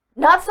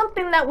 Not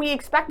something that we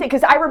expected,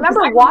 because I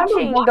remember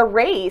watching the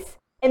race,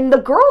 and the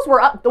girls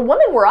were up, the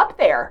women were up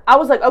there. I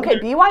was like, okay,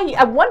 BYU,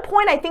 at one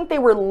point I think they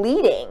were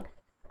leading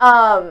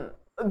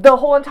the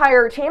whole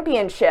entire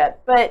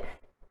championship. But,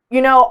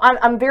 you know,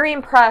 I'm very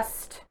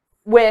impressed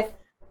with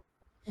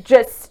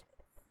just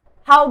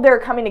how they're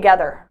coming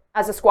together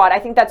as a squad. I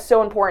think that's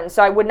so important.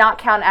 So I would not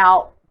count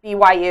out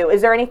BYU.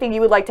 Is there anything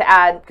you would like to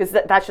add? Because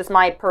that's just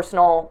my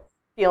personal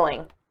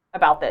feeling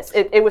about this.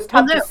 It was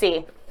tough to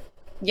see.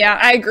 Yeah,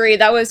 I agree.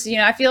 That was,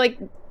 I feel like,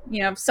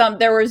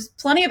 there was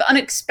plenty of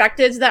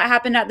unexpecteds that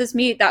happened at this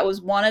meet. That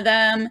was one of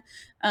them.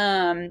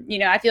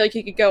 I feel like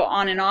you could go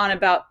on and on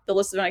about the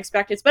list of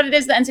unexpecteds, but it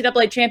is the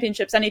NCAA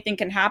championships. Anything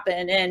can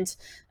happen. And,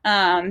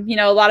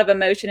 a lot of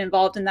emotion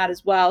involved in that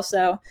as well.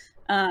 So,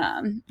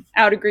 I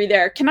would agree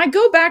there. Can I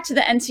go back to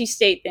the NC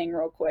State thing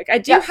real quick? I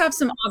do have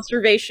some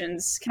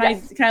observations. Can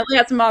I lay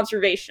out some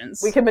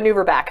observations? We can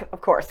maneuver back,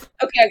 of course.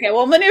 Okay.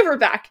 We'll maneuver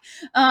back.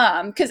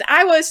 Because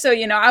I was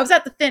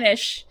at the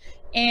finish,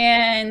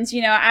 and,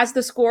 as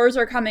the scores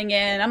are coming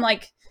in, I'm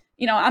like,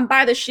 I'm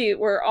by the chute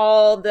where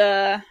all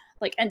the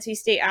like NC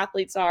State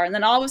athletes are. And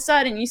then all of a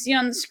sudden you see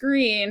on the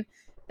screen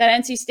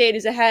that NC State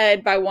is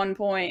ahead by 1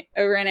 point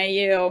over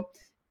NAU.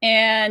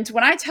 And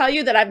when I tell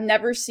you that I've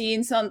never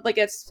seen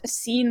a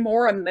scene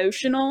more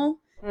emotional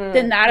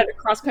than that at a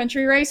cross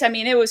country race, I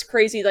mean, it was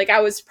crazy. Like, I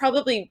was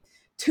probably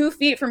 2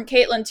 feet from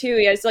Caitlin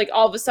Tui, as like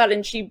all of a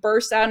sudden she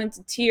bursts out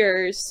into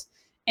tears,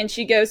 and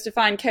she goes to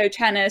find Coach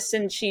Hennis,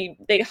 and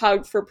they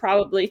hugged for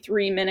probably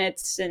 3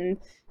 minutes, and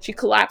she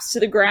collapsed to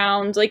the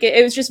ground. Like,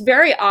 it was just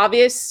very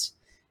obvious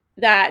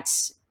that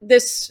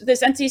this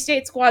NC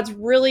State squad's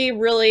really,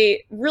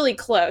 really, really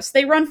close.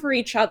 They run for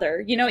each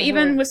other.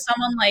 Even with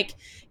someone like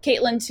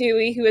Caitlin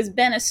Tui, who has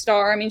been a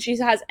star. I mean, she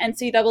has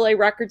NCAA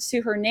records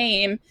to her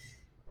name.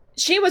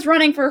 She was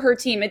running for her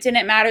team. It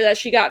didn't matter that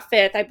she got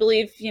 5th. I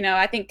believe,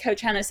 I think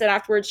Coach Hennis said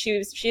afterwards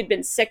she had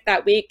been sick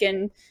that week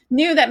and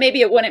knew that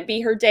maybe it wouldn't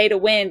be her day to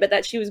win, but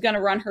that she was going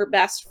to run her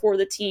best for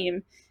the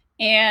team.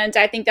 And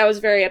I think that was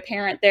very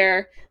apparent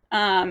there.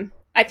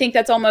 I think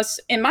that's almost,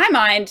 in my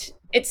mind,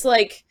 it's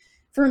like,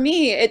 for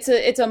me, it's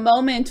a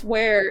moment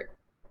where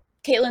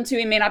Caitlin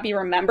Tui may not be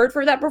remembered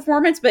for that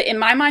performance, but in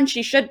my mind,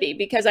 she should be,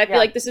 because I feel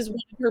like this is one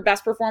of her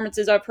best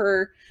performances of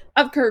her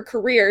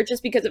career,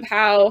 just because of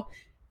how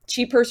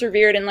she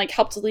persevered and like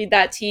helped to lead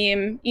that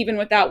team, even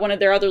without one of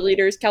their other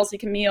leaders, Kelsey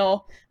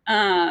Camille.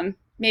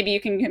 Maybe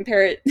you can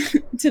compare it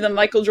to the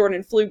Michael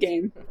Jordan flu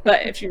game,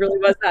 but if she really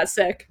was that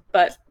sick.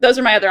 But those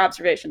are my other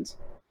observations.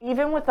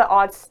 Even with the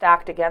odds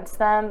stacked against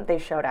them, they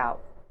showed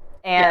out.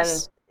 And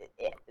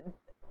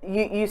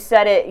you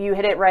said it, you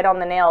hit it right on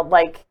the nail.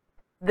 Like,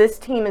 this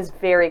team is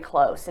very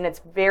close, and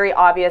it's very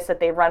obvious that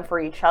they run for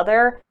each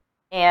other.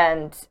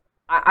 And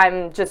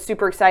I'm just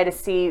super excited to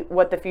see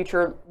what the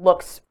future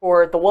looks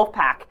for the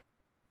Wolfpack.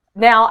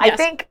 Now, I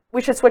think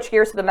we should switch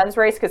gears to the men's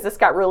race, because this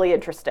got really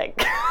interesting.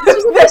 This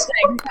is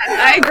interesting.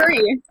 I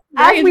agree.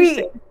 Very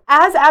interesting.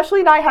 As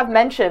Ashley and I have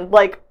mentioned,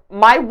 like,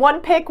 my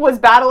one pick was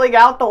battling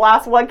out the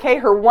last 1K.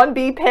 Her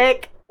 1B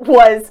pick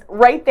was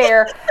right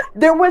there.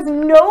 There was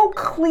no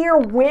clear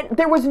win.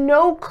 There was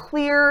no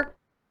clear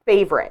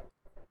favorite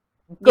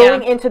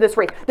going into this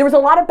race. There was a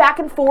lot of back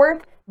and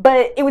forth,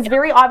 but it was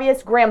very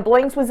obvious Graham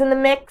Blanks was in the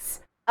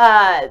mix.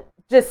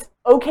 Just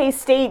OK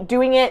State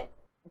doing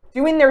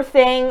their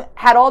thing,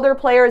 had all their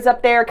players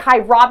up there. Kai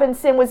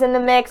Robinson was in the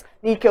mix.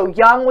 Nico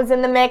Young was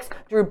in the mix.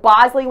 Drew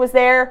Bosley was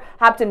there.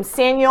 Hampton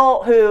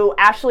Samuel, who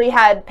Ashley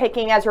had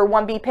picking as her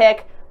 1B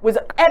pick, was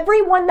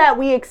everyone that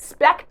we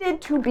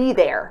expected to be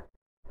there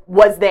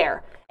was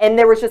there. And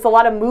there was just a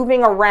lot of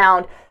moving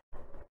around.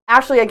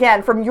 Ashley,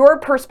 again, from your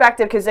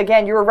perspective, because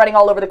again, you were running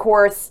all over the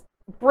course,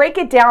 break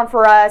it down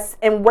for us,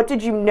 and what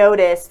did you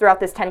notice throughout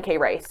this 10K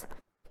race?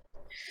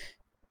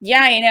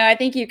 Yeah, I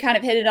think you kind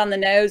of hit it on the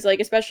nose, like,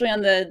 especially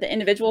on the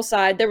individual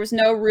side. There was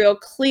no real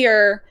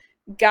clear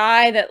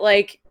guy that,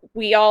 like,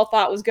 we all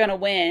thought was going to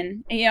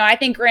win. And, I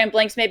think Graham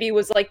Blanks maybe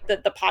was, like,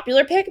 the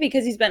popular pick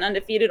because he's been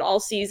undefeated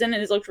all season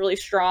and has looked really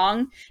strong.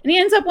 And he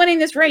ends up winning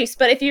this race.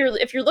 But if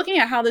you're looking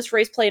at how this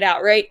race played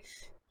out, right,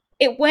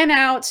 it went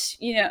out,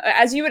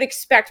 as you would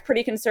expect,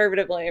 pretty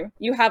conservatively.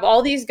 You have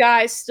all these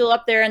guys still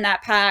up there in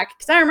that pack.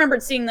 Because I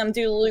remembered seeing them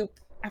do loop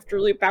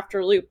after loop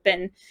after loop.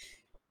 And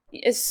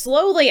as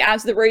slowly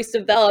as the race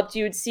developed,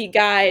 you would see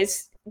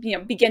guys,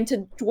 begin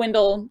to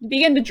dwindle,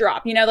 begin to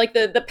drop. Like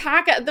the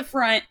pack at the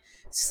front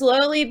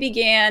slowly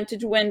began to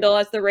dwindle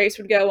as the race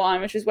would go on,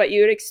 which is what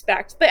you would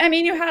expect. But,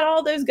 you had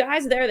all those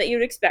guys there that you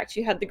would expect.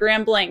 You had the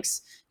Graham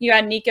Blanks, you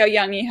had Nico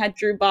Young, you had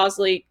Drew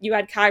Bosley, you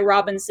had Kai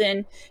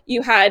Robinson,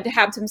 you had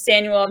Hampton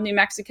Samuel of New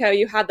Mexico,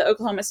 you had the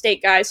Oklahoma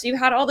State guys. So you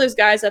had all those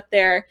guys up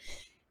there.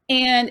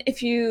 And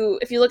if you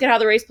look at how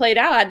the race played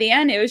out, at the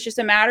end, it was just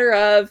a matter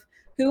of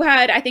who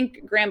had, I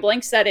think Graham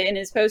Blanks said it in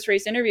his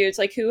post-race interview, it's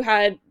like who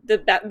had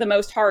the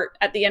most heart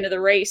at the end of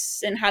the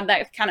race and had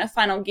that kind of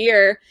final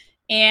gear.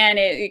 And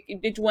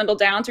it dwindled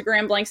down to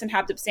Graham Blanks and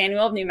Hampton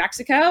Samuel of New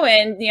Mexico.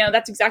 And,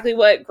 that's exactly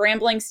what Graham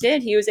Blanks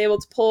did. He was able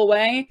to pull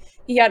away.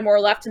 He had more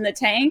left in the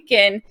tank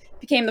and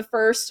became the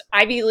first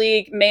Ivy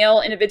League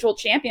male individual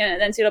champion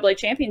at NCAA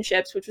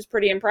championships, which was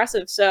pretty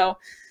impressive. So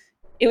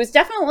it was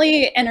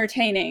definitely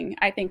entertaining,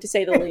 I think, to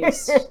say the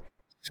least.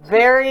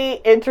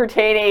 Very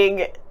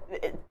entertaining.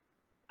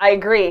 I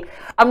agree.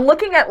 I'm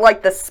looking at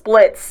like the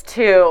splits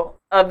too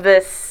of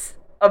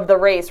the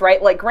race,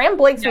 right? Like Graham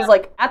Blanks was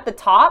like at the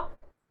top.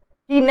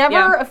 He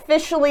never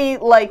officially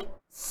like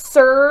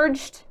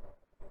surged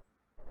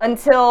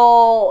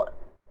until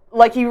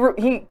like he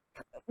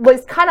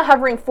was kind of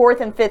hovering 4th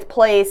and 5th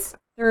place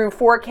through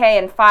 4K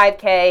and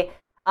 5K.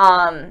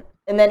 And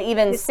then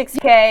even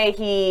 6K,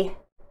 he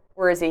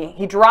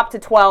dropped to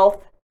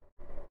 12th.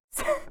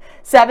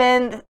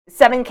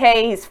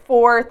 7K, he's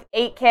 4th.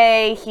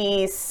 8K,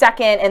 he's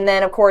 2nd. And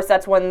then, of course,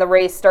 that's when the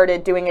race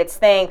started doing its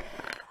thing.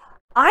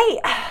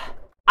 I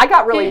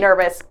got really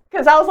nervous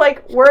because I was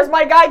like, where's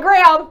my guy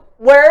Graham?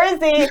 Where is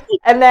he?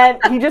 And then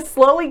he just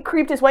slowly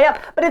creeped his way up.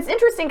 But it's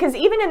interesting because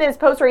even in his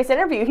post-race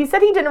interview, he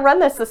said he didn't run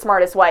this the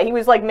smartest way. He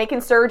was like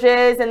making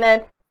surges and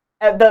then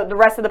the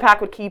rest of the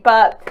pack would keep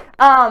up.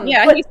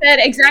 He said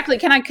exactly.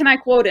 Can I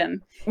quote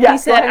him? Yeah, he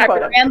said, I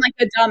ran like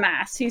a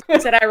dumbass. He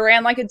said, I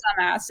ran like a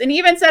dumbass. And he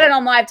even said it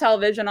on live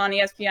television on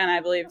ESPN, I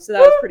believe. So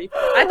that was pretty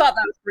funny. I thought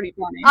that was pretty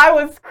funny. I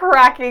was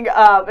cracking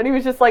up. And he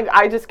was just like,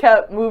 I just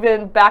kept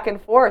moving back and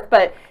forth.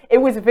 But it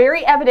was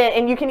very evident,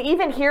 and you can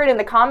even hear it in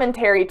the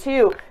commentary,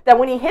 too, that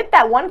when he hit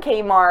that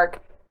 1K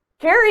mark,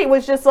 Carrie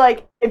was just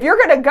like, if you're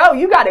going to go,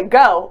 you got to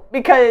go.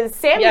 Because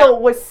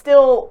Samuel was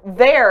still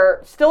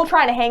there, still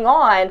trying to hang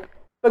on.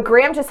 But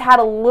Graham just had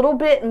a little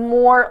bit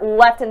more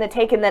left in the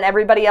tank, and then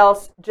everybody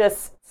else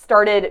just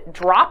started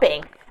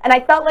dropping. And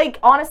I felt like,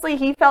 honestly,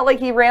 he felt like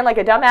he ran like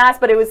a dumbass,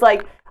 but it was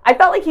like, I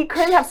felt like he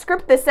couldn't have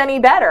scripted this any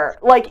better.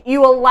 Like,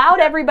 you allowed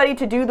everybody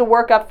to do the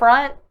work up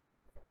front,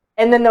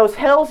 and then those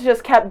hills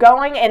just kept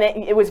going, and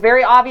it was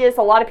very obvious.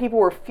 A lot of people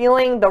were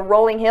feeling the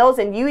rolling hills,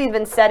 and you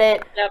even said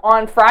it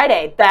on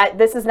Friday, that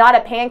this is not a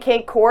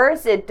pancake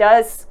course. It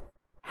does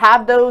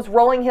have those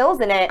rolling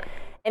hills in it,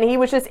 and he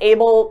was just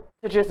able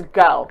to just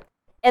go.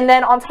 And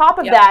then on top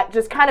of that,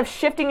 just kind of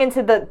shifting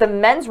into the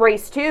men's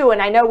race too,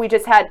 and I know we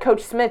just had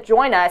Coach Smith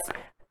join us,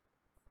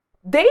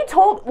 they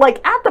told,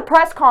 like at the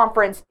press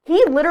conference,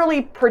 he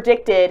literally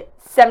predicted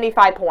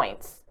 75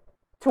 points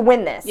to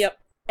win this. Yep.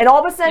 And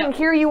all of a sudden,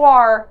 here you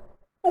are,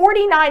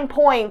 49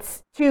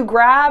 points to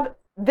grab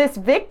this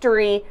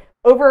victory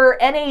over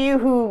NAU,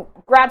 who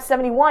grabbed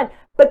 71.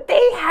 But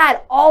they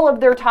had all of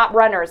their top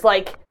runners,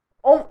 in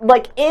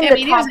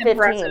the top 15.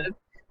 Impressive.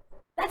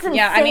 That's insane.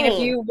 Yeah, I mean, if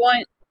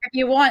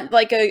you want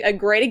like a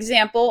great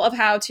example of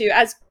how to,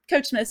 as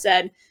Coach Smith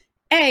said,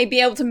 A,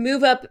 be able to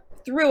move up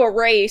through a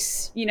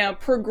race,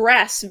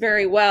 progress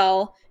very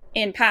well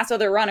and pass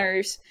other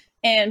runners,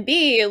 and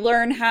B,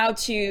 learn how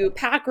to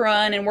pack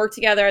run and work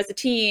together as a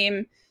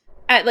team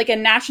at like a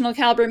national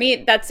caliber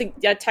meet. That's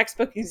a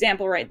textbook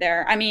example right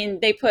there. I mean,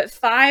 they put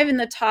 5 in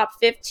the top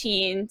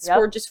 15,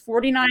 scored just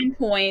 49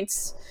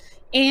 points,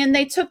 and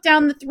they took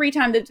down the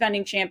 3-time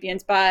defending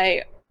champions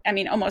by I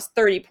mean, almost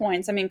 30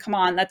 points. I mean, come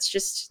on,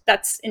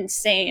 that's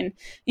insane.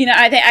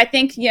 I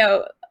think,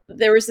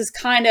 there was this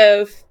kind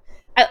of,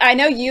 I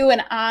know you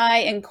and I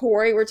and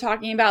Corey were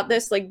talking about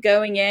this, like,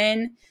 going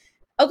in.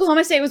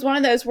 Oklahoma State was one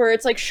of those where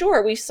it's like,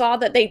 sure, we saw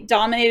that they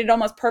dominated,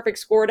 almost perfect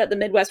scored at the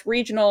Midwest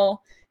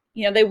Regional.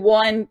 They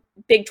won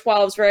Big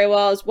 12s very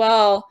well as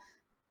well.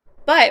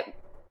 But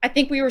I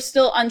think we were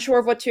still unsure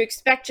of what to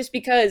expect just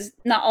because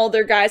not all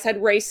their guys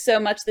had raced so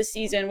much this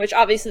season, which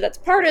obviously that's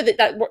part of it.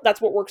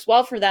 That's what works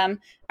well for them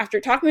after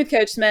talking with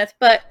Coach Smith.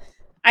 But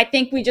I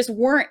think we just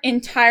weren't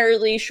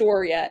entirely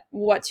sure yet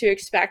what to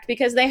expect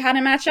because they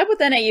hadn't matched up with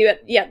NAU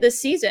yet this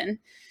season.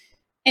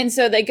 And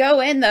so they go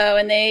in, though,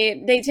 and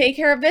they take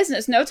care of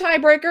business. No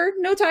tiebreaker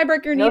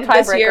needed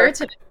this year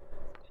to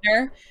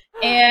winner.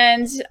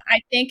 And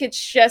I think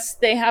it's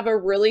just they have a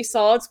really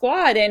solid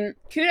squad. And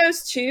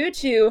kudos, too,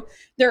 to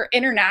their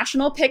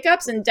international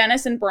pickups and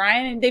Dennis and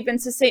Brian. And they've been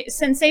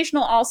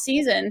sensational all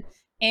season.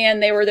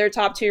 And they were their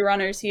top 2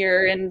 runners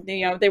here. And,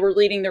 they were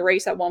leading the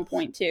race at one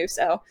point, too.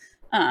 So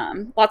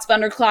lots of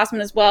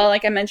underclassmen as well,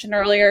 like I mentioned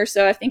earlier.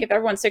 So I think if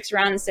everyone sticks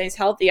around and stays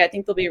healthy, I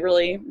think they'll be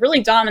really,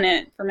 really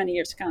dominant for many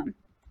years to come.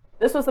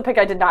 This was the pick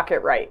I did not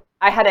get right.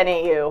 I had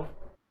NAU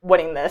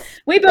winning this.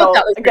 We both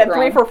got this again,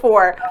 3 for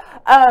 4.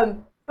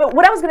 But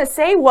what I was going to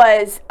say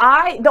was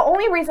the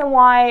only reason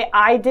why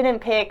I didn't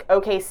pick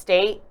OK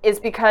State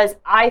is because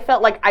I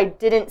felt like I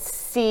didn't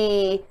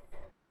see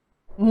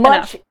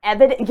much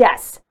evidence.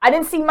 Yes, I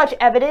didn't see much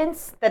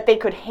evidence that they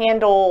could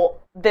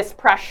handle this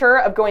pressure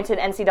of going to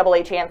an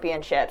NCAA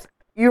championships.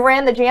 You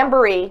ran the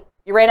Jamboree,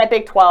 you ran at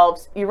Big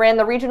 12s, you ran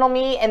the regional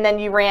meet, and then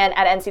you ran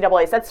at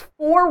NCAAs. That's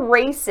 4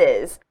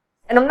 races.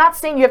 And I'm not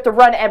saying you have to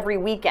run every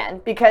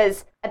weekend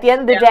because at the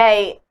end of the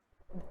day,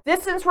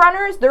 distance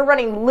runners, they're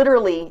running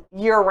literally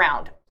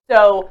year-round.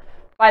 So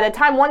by the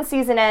time one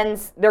season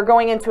ends, they're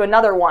going into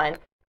another one.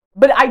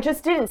 But I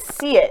just didn't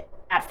see it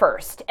at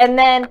first. And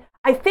then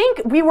I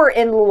think we were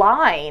in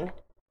line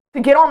to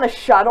get on the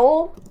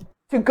shuttle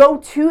to go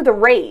to the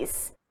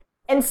race.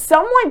 And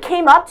someone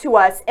came up to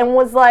us and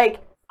was like,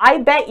 I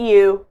bet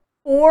you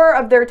 4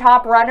 of their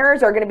top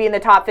runners are going to be in the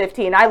top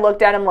 15. I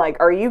looked at him like,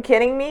 are you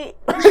kidding me?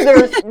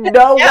 There's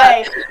no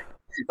way.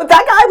 But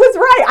that guy was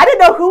right. I didn't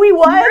know who he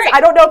was. Right. I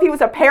don't know if he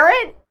was a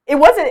parent. It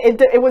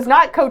was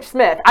not Coach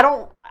Smith. I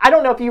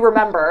don't know if you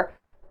remember.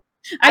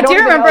 I do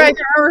remember. I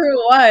don't remember who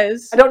it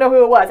was. I don't know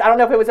who it was. I don't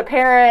know if it was a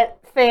parent,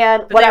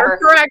 fan, but whatever.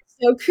 They were correct.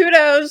 So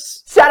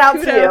kudos. Shout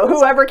out to you,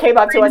 whoever came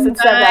up to us and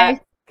said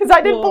that. Because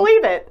I didn't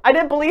believe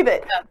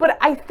it. Yeah. But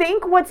I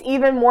think what's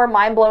even more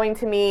mind-blowing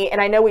to me,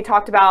 and I know they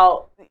talked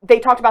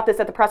about this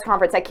at the press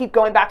conference. I keep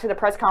going back to the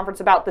press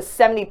conference about the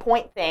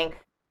 70-point thing.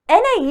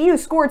 NAU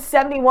scored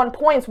 71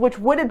 points, which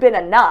would have been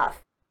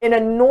enough in a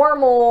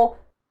normal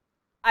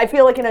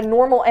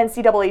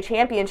NCAA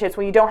championships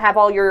when you don't have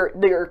all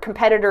your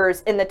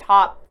competitors in the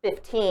top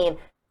 15.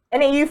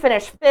 NAU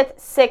finished 5th,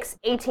 6th,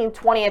 18th,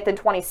 20th, and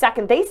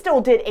 22nd. They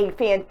still did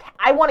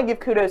I want to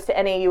give kudos to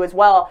NAU as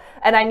well.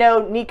 And I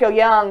know Nico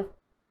Young,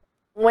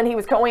 when he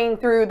was going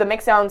through the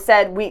mix zone,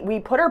 said we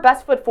put our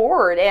best foot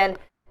forward. And,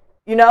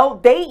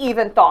 they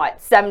even thought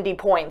 70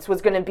 points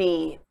was going to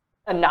be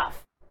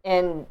enough.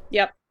 And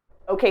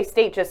OK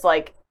State just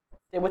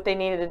did what they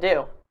needed to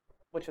do,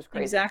 which was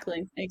crazy.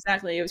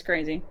 Exactly. It was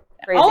crazy.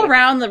 All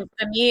around the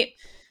meet,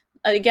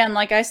 again,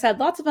 like I said,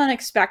 lots of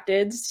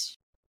unexpecteds.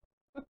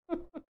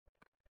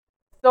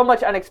 So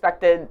much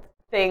unexpected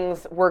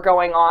things were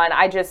going on.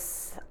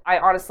 I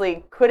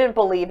honestly couldn't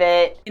believe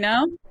it.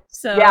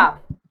 So yeah,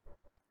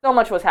 so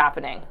much was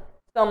happening.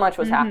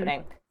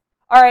 Happening.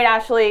 All right,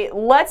 Ashley,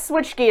 let's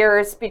switch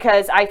gears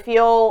because I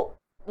feel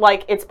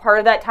like it's part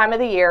of that time of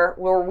the year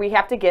where we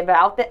have to give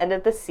out the end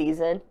of the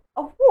season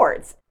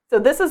awards. So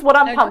this is what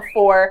I'm pumped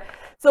for.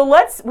 So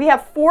we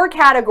have 4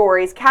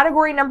 categories.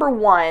 Category number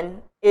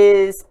 1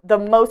 is the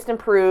most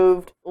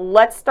improved.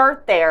 Let's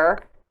start there.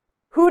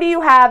 Who do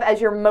you have as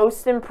your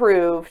most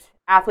improved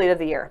athlete of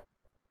the year?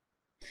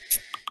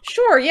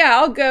 Sure, yeah,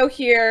 I'll go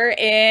here,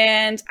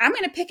 and I'm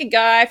going to pick a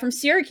guy from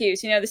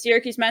Syracuse. The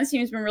Syracuse men's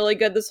team has been really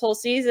good this whole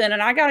season,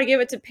 and I got to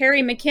give it to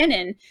Perry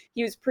McKinnon.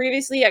 He was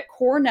previously at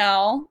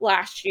Cornell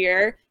last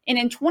year, and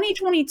in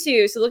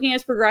 2022, so looking at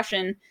his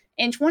progression,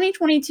 in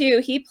 2022,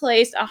 he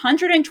placed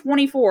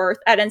 124th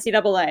at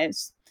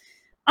NCAAs.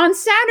 On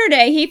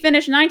Saturday, he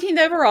finished 19th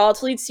overall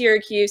to lead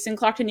Syracuse and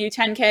clocked a new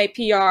 10K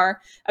PR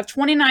of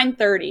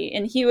 29:30.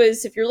 And he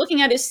was, if you're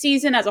looking at his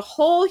season as a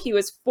whole, he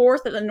was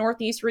 4th at the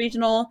Northeast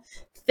Regional,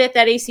 5th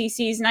at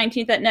ACC's,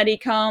 19th at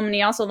Netticombe, and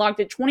he also logged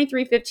a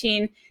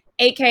 23:15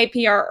 8K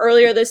PR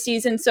earlier this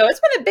season. So it's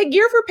been a big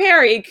year for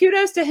Perry.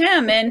 Kudos to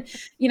him. And,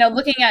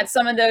 looking at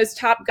some of those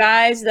top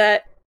guys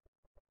that.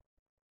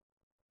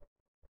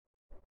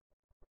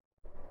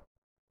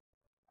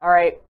 All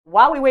right.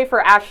 While we wait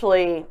for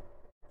Ashley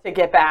to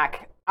get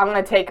back, I'm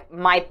going to take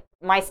my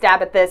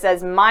stab at this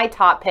as my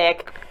top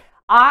pick.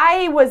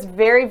 I was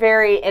very,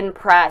 very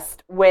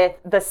impressed with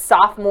the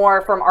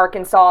sophomore from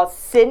Arkansas,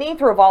 Sydney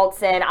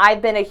Thorvaldsen.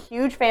 I've been a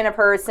huge fan of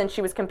hers since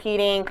she was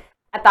competing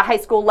at the high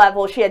school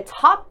level. She had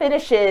top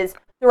finishes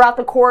throughout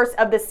the course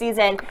of the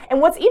season. And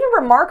what's even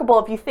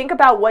remarkable, if you think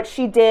about what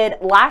she did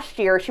last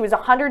year, she was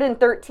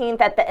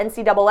 113th at the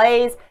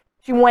NCAAs.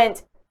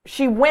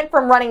 She went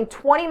from running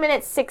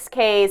 20-minute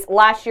 6Ks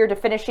last year to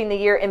finishing the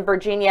year in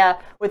Virginia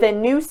with a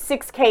new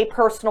 6K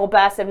personal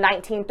best of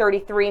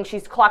 1933, and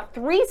she's clocked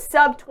 3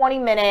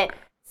 sub-20-minute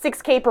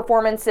 6K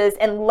performances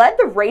and led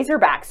the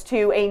Razorbacks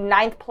to a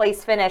 9th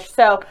place finish.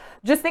 So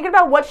just thinking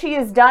about what she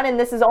has done, and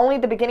this is only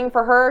the beginning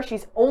for her.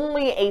 She's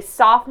only a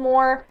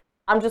sophomore.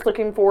 I'm just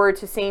looking forward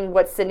to seeing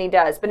what Sydney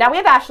does. But now we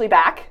have Ashley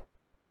back.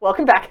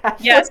 Welcome back,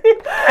 Ashley. Yes,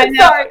 I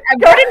know. Sorry,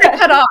 Where did I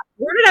cut off?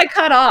 Where did I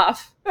cut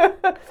off?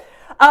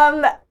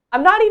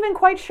 I'm not even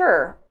quite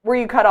sure where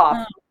you cut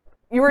off.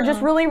 You were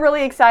just really,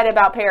 really excited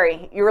about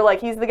Perry. You were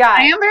like, he's the guy.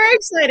 I am very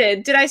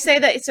excited. Did I say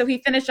that? So he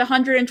finished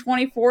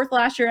 124th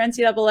last year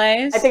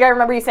NCAAs? I think I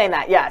remember you saying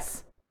that,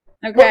 yes.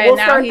 Okay, we'll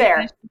start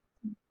there.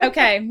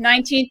 Okay,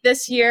 19th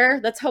this year.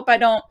 Let's hope I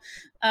don't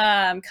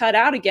cut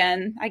out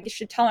again. I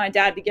should tell my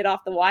dad to get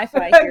off the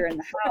Wi-Fi here in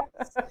the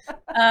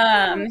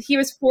house. He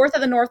was 4th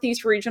at the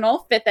Northeast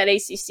Regional, 5th at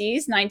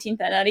ACC's, 19th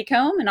at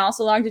Eddycombe, and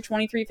also logged a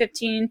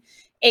 23:15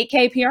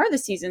 8K PR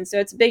this season. So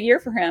it's a big year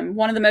for him.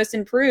 One of the most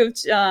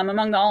improved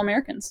among the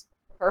All-Americans.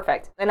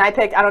 Perfect. And I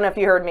don't know if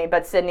you heard me,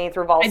 but Sydney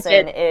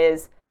Thorvaldsen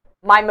is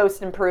my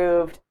most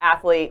improved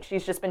athlete.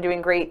 She's just been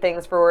doing great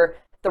things for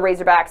the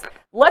Razorbacks.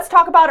 Let's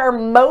talk about our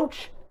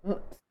most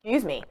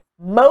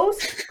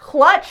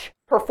clutch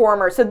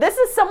performer. So this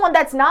is someone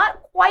that's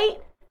not quite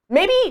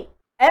maybe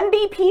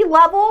MVP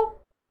level,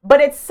 but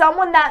it's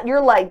someone that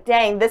you're like,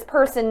 dang, this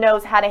person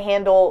knows how to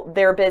handle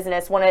their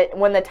business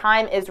when the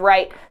time is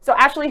right. So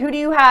Ashley, who do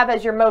you have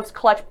as your most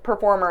clutch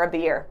performer of the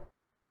year?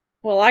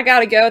 Well, I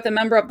got to go with a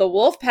member of the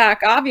Wolfpack,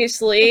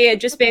 obviously,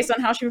 just based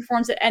on how she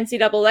performs at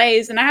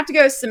NCAAs. And I have to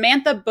go with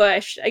Samantha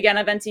Bush, again,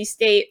 of NC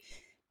State.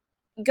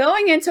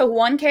 Going into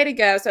 1K to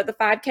go, so at the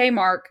 5K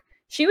mark,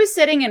 she was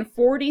sitting in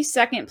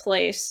 42nd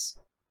place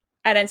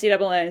at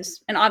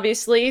NCAAs. And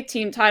obviously,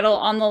 team title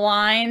on the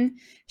line.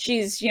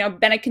 She's,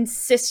 been a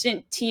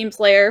consistent team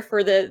player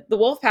for the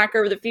Wolfpack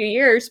over the few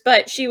years,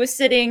 but she was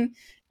sitting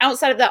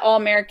outside of that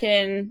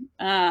All-American,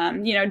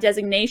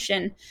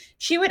 designation.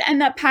 She would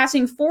end up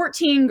passing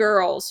 14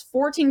 girls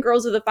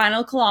of the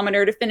final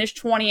kilometer to finish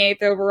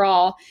 28th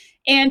overall.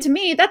 And to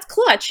me, that's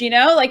clutch,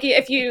 like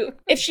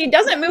if she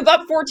doesn't move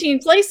up 14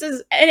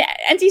 places,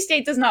 NC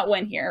State does not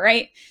win here.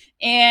 Right.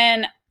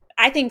 And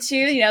I think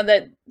too,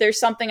 that there's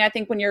something, I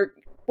think when you're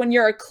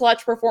a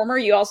clutch performer,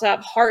 you also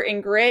have heart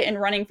and grit and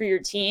running for your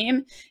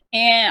team.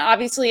 And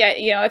obviously,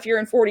 if you're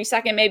in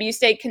 42nd, maybe you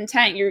stay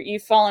content.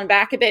 You've fallen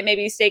back a bit.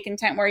 Maybe you stay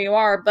content where you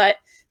are, but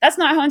that's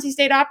not how NC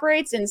State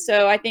operates. And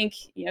so I think,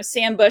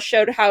 Sam Bush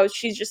showed how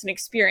she's just an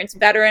experienced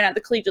veteran at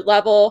the collegiate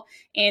level,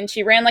 and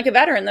she ran like a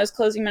veteran those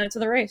closing minutes of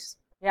the race.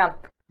 Yeah.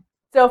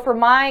 So for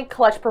my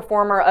clutch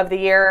performer of the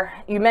year,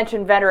 you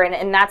mentioned veteran,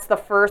 and that's the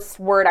first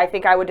word I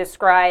think I would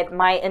describe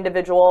my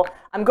individual.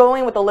 I'm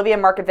going with Olivia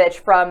Markovich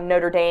from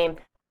Notre Dame.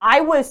 I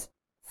was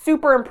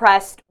super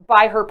impressed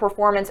by her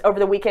performance over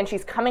the weekend.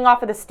 She's coming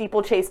off of the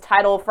steeplechase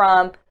title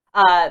from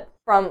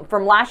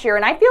last year,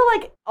 and I feel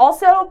like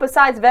also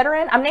besides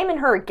veteran, I'm naming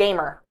her a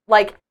gamer.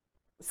 Like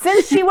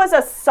since she was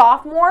a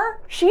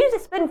sophomore, she's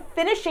just been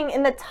finishing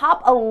in the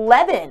top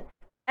 11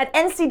 at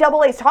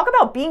NCAAs. Talk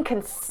about being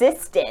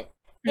consistent.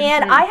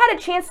 And I had a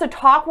chance to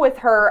talk with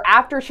her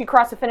after she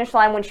crossed the finish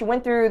line when she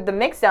went through the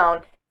mix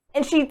zone,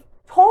 and she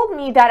told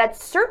me that at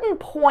certain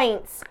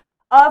points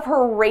of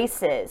her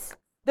races,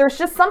 there's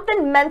just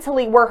something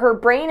mentally where her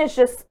brain is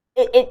just,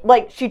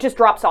 like she just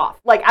drops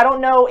off. Like, I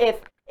don't know if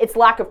it's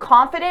lack of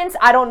confidence.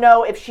 I don't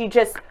know if she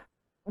just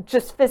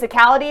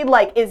physicality,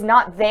 like, is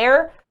not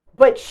there.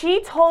 But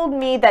she told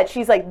me that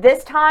she's like,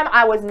 this time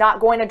I was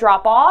not going to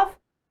drop off.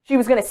 She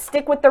was going to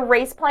stick with the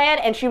race plan,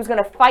 and she was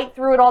going to fight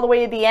through it all the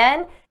way to the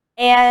end.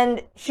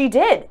 And she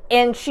did.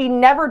 And she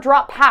never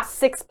dropped past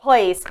 6th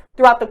place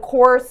throughout the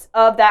course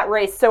of that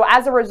race. So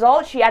as a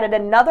result, she added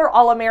another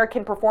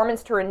All-American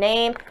performance to her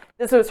name.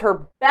 This was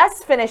her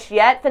best finish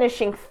yet,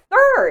 finishing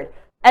 3rd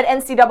at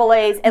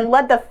NCAAs and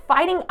led the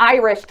Fighting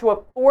Irish to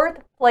a 4th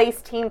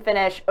place team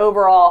finish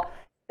overall.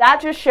 That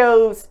just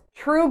shows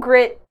true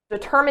grit,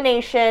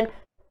 determination,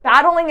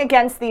 battling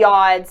against the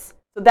odds.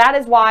 So that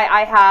is why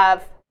I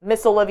have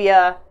Miss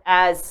Olivia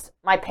as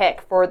my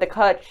pick for the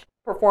clutch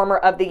performer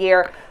of the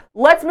year.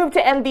 Let's move to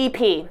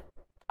MVP.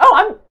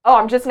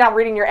 I'm just now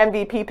reading your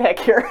MVP pick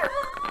here.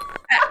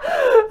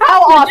 How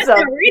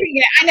awesome! Reading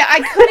it, I know I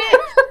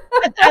couldn't.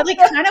 I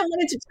kind of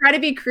wanted to try to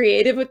be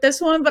creative with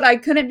this one, but I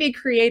couldn't be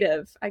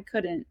creative. I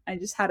couldn't. I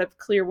just had a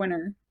clear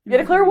winner. You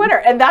had a clear winner,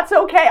 and that's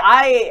okay.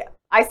 I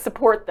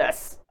support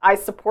this. I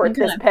support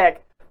this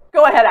pick.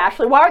 Go ahead,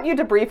 Ashley. Why don't you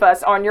debrief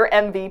us on your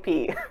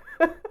MVP?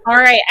 All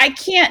right, I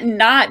can't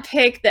not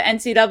pick the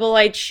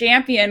NCAA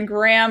champion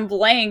Graham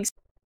Blanks.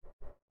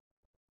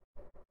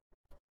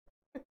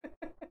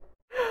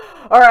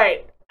 All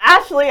right,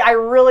 Ashley, I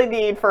really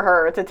need for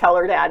her to tell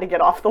her dad to get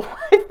off the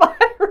Wi-Fi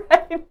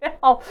right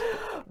now.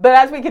 But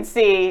as we can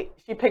see,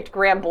 she picked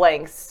Graham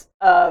Blanks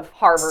of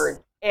Harvard,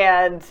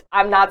 and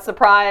I'm not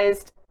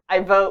surprised. I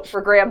vote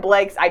for Graham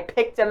Blanks. I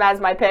picked him as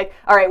my pick.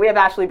 All right, we have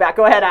Ashley back.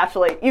 Go ahead,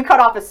 Ashley. You cut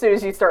off as soon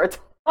as you started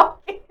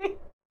talking.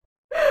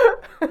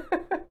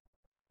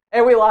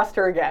 And we lost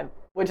her again,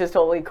 which is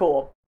totally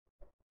cool.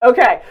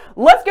 Okay,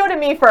 let's go to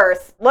me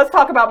first. Let's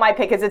talk about my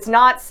pick, because it's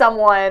not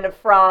someone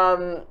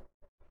from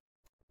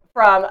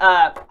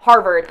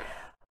Harvard.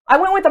 I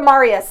went with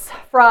Amarius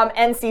from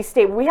NC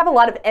State. We have a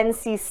lot of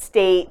NC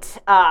State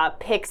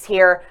picks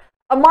here.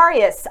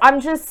 Amarius,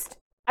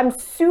 I'm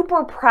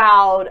super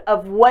proud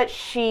of what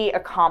she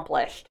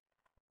accomplished.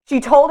 She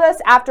told us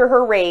after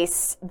her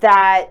race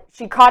that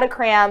she caught a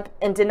cramp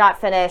and did not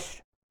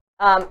finish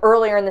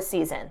earlier in the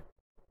season.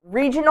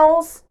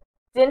 Regionals,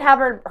 didn't have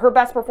her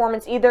best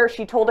performance either.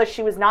 She told us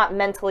she was not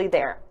mentally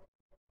there.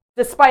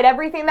 Despite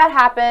everything that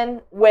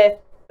happened with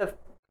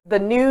the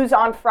news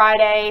on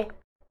Friday,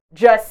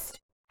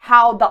 just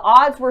how the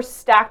odds were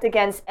stacked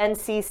against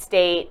NC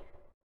State,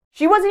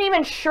 she wasn't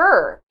even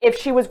sure if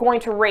she was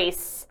going to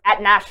race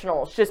at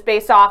nationals, just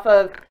based off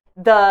of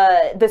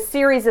the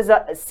series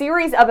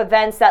of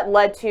events that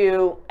led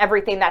to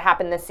everything that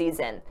happened this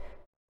season.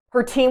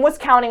 Her team was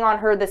counting on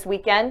her this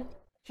weekend.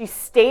 She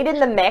stayed in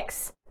the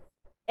mix.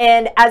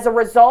 And as a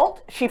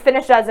result, she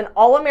finished as an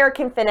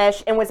All-American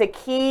finish and was a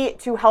key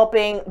to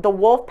helping the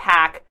Wolf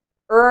Pack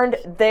earn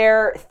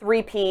their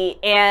three-peat.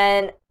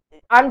 And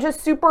I'm just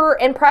super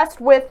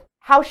impressed with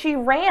how she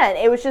ran.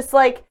 It was just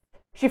like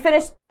she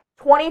finished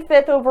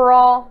 25th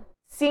overall,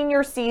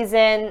 senior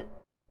season.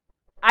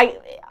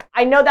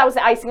 I know that was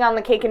the icing on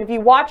the cake. And if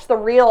you watch the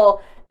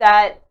reel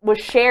that was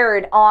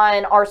shared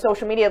on our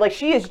social media, like,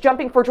 she is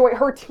jumping for joy.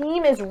 Her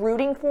team is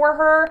rooting for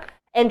her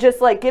and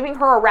just like giving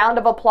her a round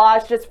of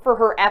applause just for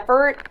her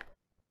effort.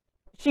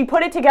 She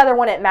put it together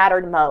when it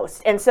mattered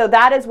most. And so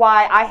that is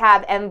why I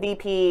have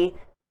MVP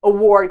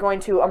award going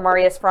to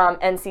Amarius from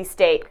NC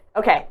State.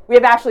 Okay, we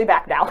have Ashley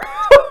back now.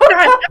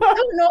 I'm so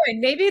annoyed.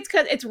 Maybe it's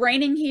because it's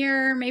raining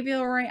here. Maybe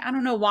it'll rain. I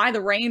don't know why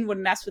the rain would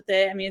mess with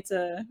it. I mean, it's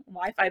a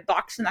Wi-Fi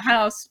box in the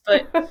house,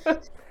 but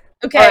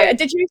okay. Right.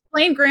 Did you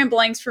explain Graham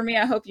Blanks for me?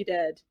 I hope you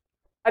did.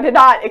 I did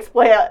not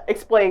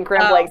explain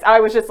Graham Blanks. I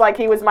was just like,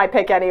 he was my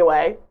pick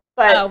anyway.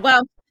 But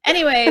well,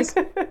 anyways,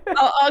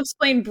 I'll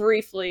explain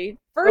briefly.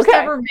 First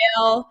ever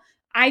male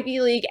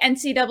Ivy League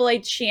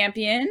NCAA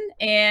champion,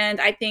 and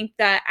I think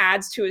that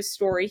adds to his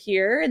story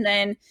here. And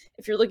then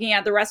if you're looking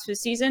at the rest of his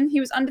season, he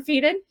was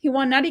undefeated. He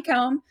won Nutty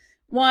Comb,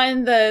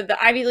 won the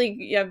Ivy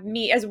League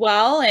meet as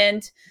well.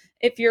 And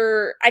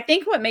I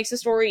think what makes the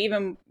story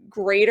even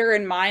greater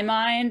in my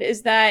mind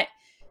is that,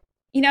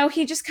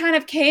 he just kind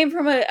of came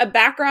from a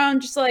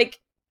background just like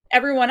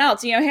everyone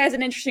else. He has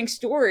an interesting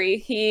story.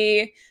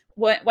 He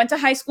went to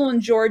high school in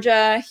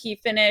Georgia. He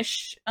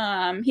finished,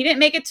 he didn't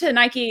make it to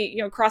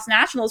Nike, cross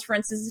nationals, for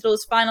instance, until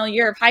his final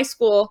year of high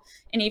school.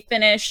 And he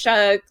finished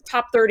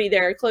top 30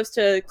 there, close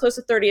to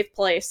 30th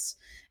place.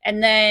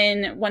 And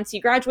then once he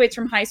graduates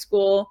from high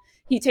school,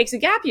 he takes a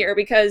gap year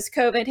because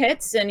COVID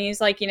hits, and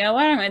he's like, you know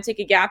what, I'm going to take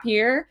a gap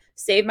year,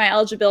 save my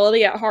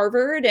eligibility at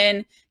Harvard,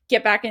 and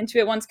get back into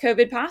it once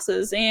COVID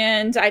passes.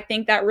 And I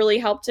think that really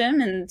helped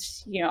him. And,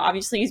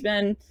 obviously he's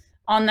been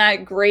on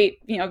that great,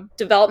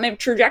 development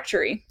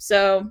trajectory.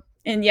 So,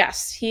 and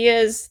yes,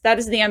 that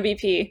is the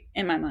MVP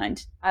in my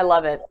mind. I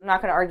love it. I'm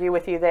not going to argue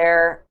with you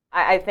there.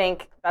 I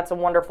think that's a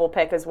wonderful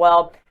pick as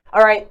well.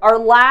 All right, our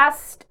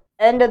last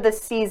end of the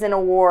season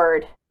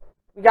award.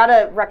 We got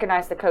to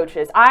recognize the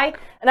coaches. I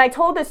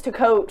told this to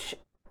Coach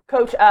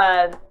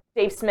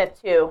Dave Smith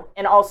too,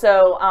 and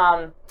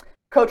also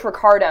Coach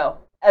Ricardo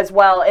as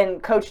well,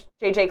 and Coach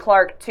JJ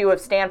Clark too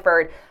of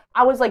Stanford.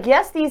 I was like,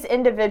 yes, these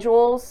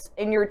individuals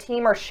in your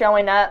team are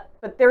showing up,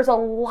 but there's a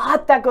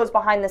lot that goes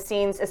behind the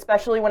scenes,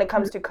 especially when it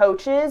comes to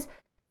coaches.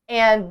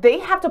 And they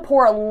have to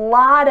pour a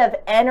lot of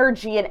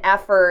energy and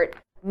effort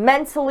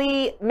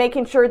mentally,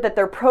 making sure that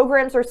their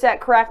programs are set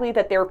correctly,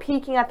 that they're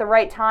peaking at the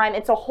right time.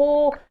 It's a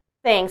whole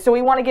thing. So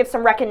we want to give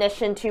some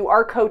recognition to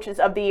our coaches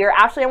of the year.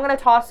 Ashley, I'm going to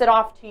toss it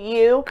off to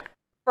you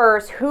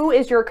first. Who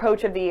is your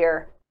coach of the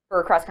year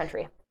for cross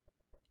country?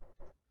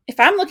 If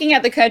I'm looking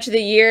at the coach of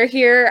the year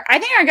here, I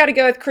think I got to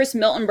go with Chris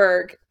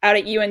Miltenberg out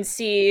at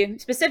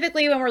UNC,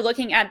 specifically when we're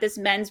looking at this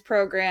men's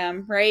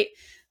program, right?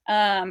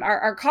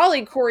 Our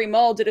colleague Corey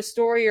Mull did a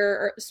story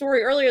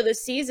earlier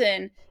this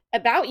season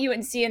about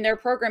UNC and their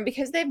program,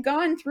 because they've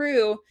gone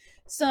through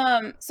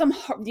some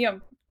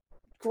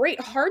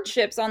great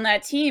hardships on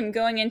that team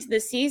going into the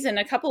season.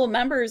 A couple of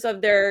members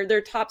of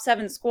their top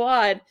 7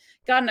 squad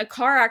got in a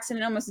car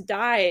accident and almost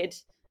died,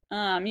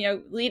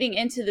 leading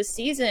into the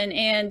season.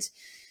 And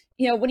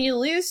when you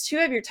lose 2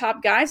 of your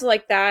top guys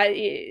like that,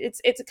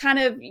 it's a kind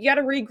of, you got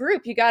to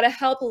regroup. You got to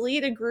help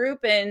lead a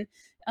group and,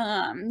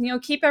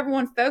 keep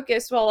everyone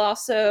focused while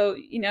also,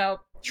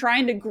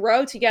 trying to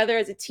grow together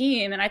as a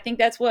team. And I think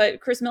that's what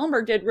Chris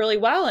Miltenberg did really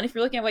well. And if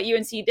you're looking at what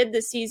UNC did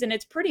this season,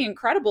 it's pretty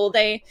incredible.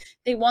 They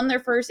won their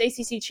first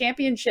ACC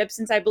championship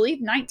since, I believe,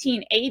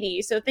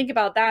 1980. So think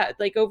about that,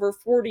 like over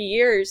 40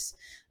 years.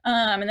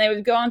 And they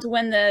would go on to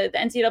win the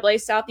NCAA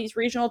Southeast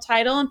Regional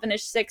title and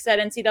finish 6th at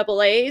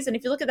NCAAs. And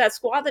if you look at that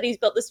squad that he's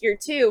built this year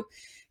too,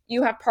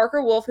 you have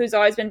Parker Wolf, who's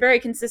always been very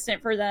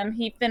consistent for them.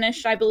 He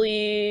finished, I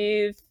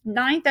believe,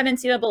 9th at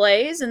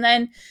NCAA's. And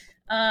then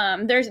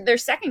their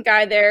second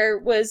guy there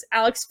was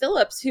Alex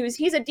Phillips,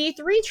 he's a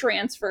D3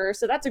 transfer.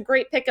 So that's a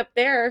great pickup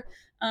there,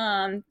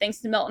 thanks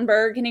to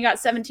Miltonberg. And he got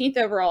 17th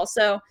overall.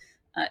 So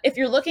if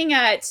you're looking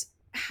at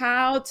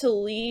how to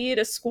lead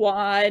a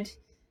squad,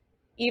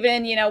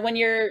 even, when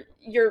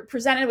you're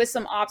presented with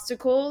some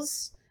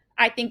obstacles,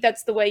 I think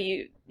that's the way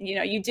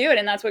you do it.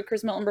 And that's what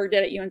Chris Miltenberg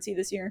did at UNC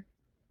this year.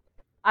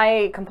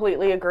 I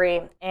completely agree.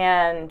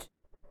 And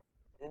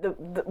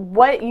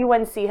what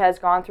UNC has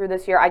gone through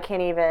this year, I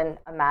can't even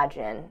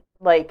imagine.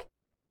 Like,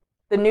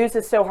 the news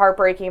is so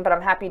heartbreaking, but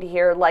I'm happy to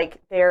hear, like,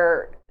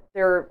 they're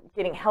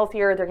getting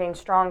healthier, they're getting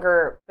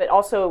stronger, but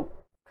also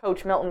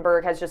Coach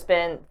Miltenberg has just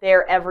been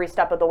there every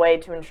step of the way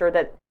to ensure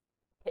that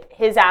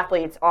his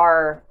athletes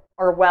are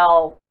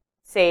well,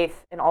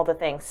 safe, and all the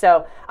things.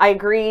 So I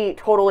agree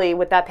totally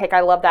with that pick. I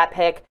love that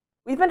pick.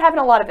 We've been having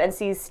a lot of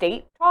NC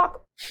State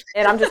talk,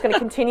 and I'm just going to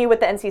continue with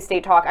the NC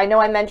State talk. I know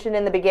I mentioned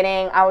in the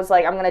beginning, I was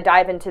like, I'm going to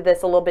dive into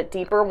this a little bit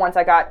deeper once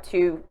I got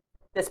to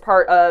this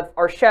part of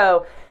our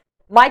show.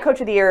 My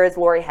coach of the year is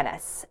Lori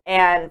Hennis,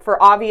 and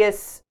for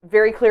obvious,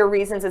 very clear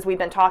reasons, as we've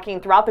been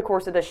talking throughout the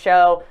course of the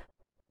show,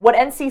 what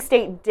NC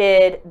State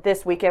did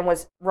this weekend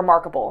was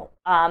remarkable.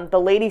 The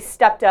ladies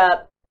stepped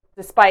up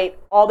despite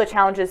all the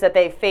challenges that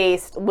they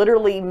faced,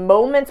 literally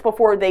moments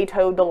before they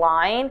towed the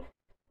line,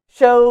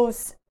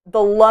 shows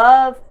the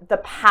love, the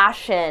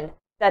passion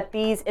that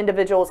these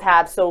individuals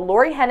have. So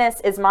Lori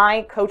Hennis is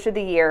my coach of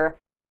the year.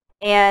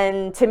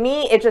 And to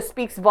me, it just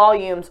speaks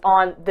volumes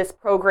on this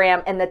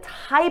program and the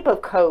type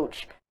of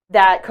coach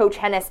that Coach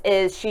Hennis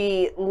is.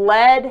 She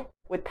led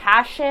with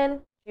passion.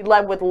 She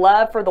led with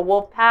love for the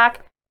Wolfpack.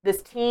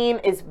 This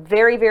team is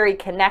very, very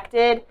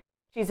connected.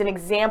 She's an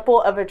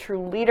example of a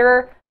true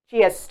leader.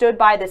 She has stood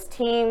by this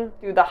team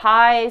through the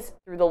highs,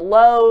 through the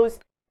lows,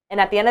 and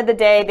at the end of the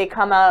day, they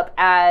come up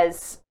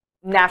as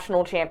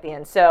national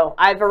champions. So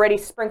I've already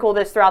sprinkled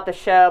this throughout the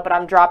show, but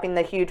I'm dropping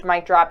the huge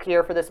mic drop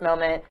here for this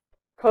moment.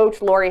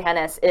 Coach Lori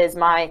Hennis is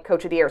my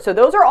coach of the year. So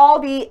those are all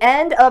the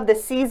end of the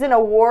season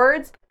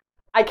awards.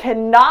 I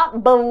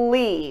cannot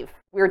believe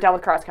we were done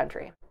with cross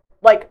country,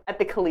 like at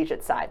the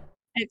collegiate side.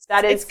 It's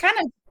kind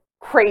of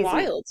crazy.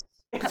 Wild.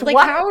 It's like,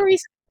 wild. how are we?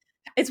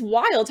 It's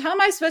wild. How am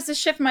I supposed to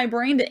shift my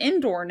brain to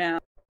indoor now?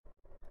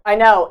 I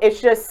know.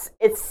 It's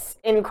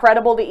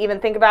incredible to even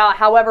think about.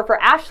 However, for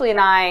Ashley and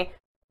I,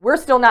 we're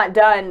still not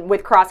done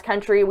with cross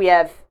country. We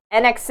have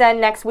NXN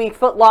next week,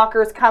 Foot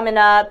Lockers coming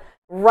up,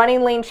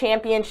 running lane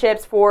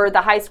championships for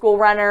the high school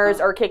runners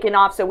are kicking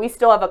off. So we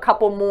still have a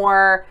couple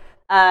more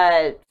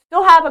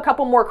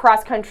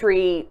cross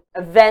country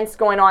events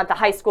going on at the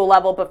high school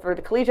level, but for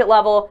the collegiate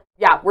level,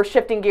 yeah, we're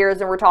shifting gears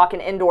and we're talking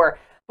indoor.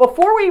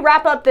 Before we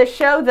wrap up this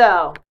show,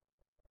 though,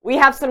 we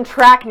have some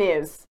track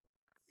news.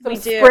 We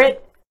do.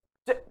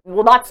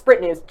 Not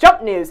sprint news,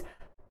 jump news.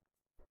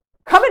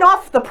 Coming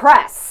off the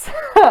press,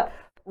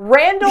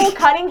 Randall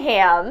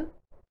Cunningham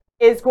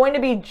is going to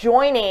be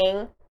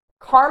joining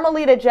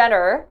Carmelita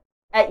Jenner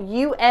at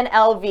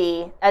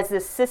UNLV as the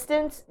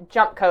assistant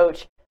jump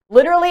coach.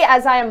 Literally,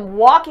 as I am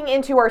walking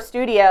into our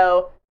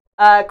studio,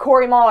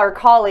 Corey Mall, our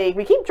colleague,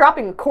 we keep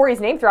dropping Corey's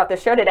name throughout the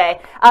show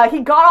today. He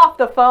got off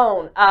the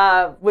phone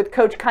with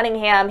Coach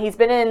Cunningham. He's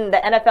been in the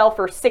NFL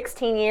for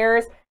 16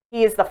 years.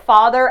 He is the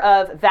father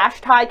of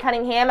Vashti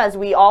Cunningham, as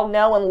we all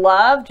know and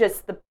love,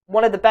 just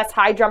one of the best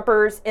high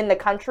jumpers in the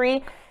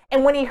country.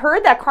 And when he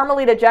heard that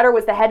Carmelita Jeter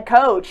was the head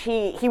coach,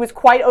 he was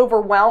quite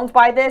overwhelmed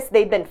by this.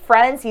 They've been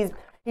friends.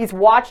 He's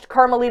watched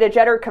Carmelita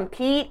Jeter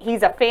compete.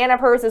 He's a fan of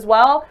hers as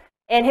well.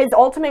 And his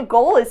ultimate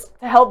goal is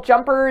to help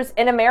jumpers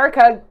in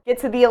America get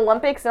to the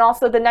Olympics and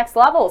also the next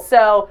level.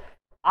 So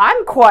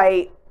I'm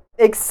quite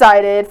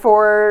excited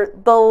for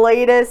the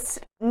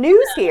latest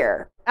news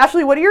here.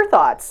 Ashley, what are your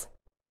thoughts?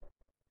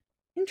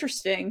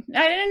 Interesting.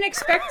 I didn't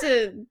expect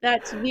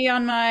that to be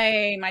on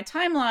my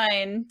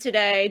timeline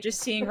today, just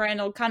seeing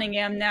Randall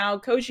Cunningham now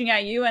coaching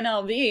at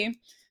UNLV.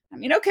 I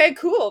mean, okay,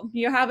 cool.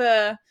 You have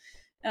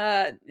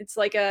it's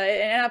like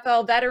an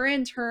NFL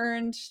veteran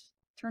turned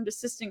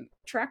assistant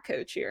track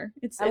coach here.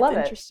 It's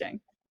interesting.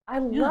 I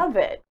love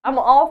it. I'm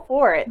all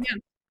for it. Yeah.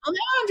 Well,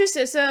 now I'm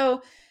just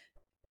so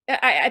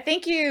I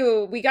think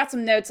we got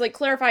some notes. Like,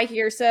 clarify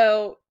here.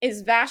 So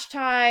is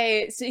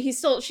Vashti?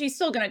 So she's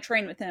still going to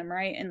train with him,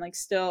 right? And like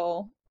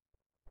still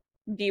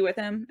be with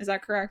him. Is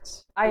that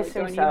correct? I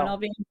assume so.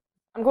 UNLV?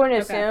 I'm going to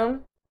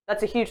assume.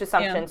 That's a huge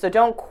assumption. Yeah. So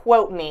don't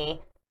quote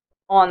me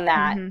on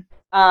that.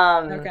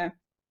 Mm-hmm. Okay.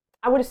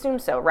 I would assume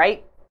so,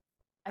 right?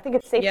 I think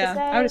it's safe to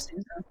say. I would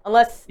assume so.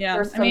 Unless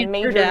there's some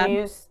major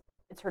news.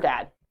 It's her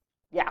dad.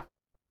 Yeah.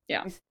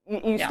 Yeah.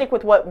 You stick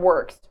with what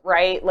works,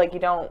 right? Like, you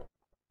don't.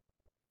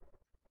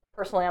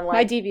 Personally, I'm like.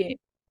 Why deviate?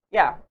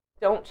 Yeah.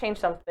 Don't change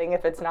something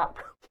if it's not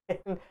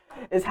broken,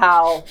 is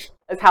how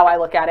I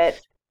look at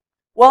it.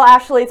 Well,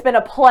 Ashley, it's been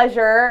a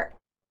pleasure.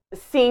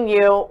 seeing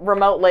you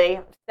remotely.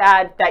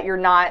 Sad that you're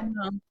not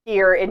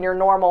here in your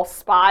normal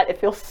spot. It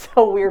feels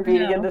so weird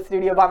being in the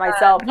studio by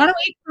myself. 1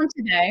 week from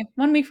today.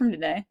 1 week from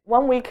today.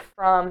 1 week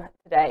from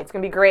today. It's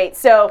going to be great.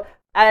 So,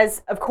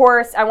 as of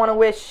course, I want to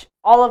wish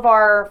all of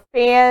our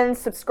fans,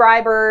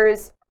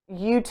 subscribers,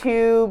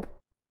 YouTube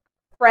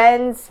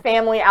friends,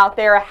 family out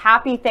there a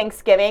happy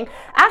Thanksgiving.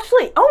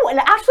 Ashley, and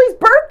Ashley's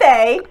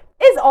birthday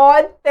is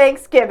on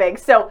Thanksgiving.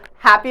 So,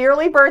 happy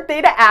early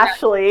birthday to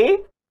Ashley.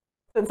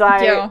 Since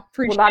I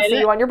will not see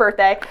you on your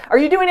birthday. Are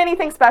you doing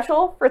anything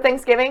special for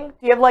Thanksgiving?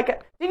 Do you have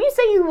didn't you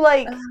say you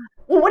well,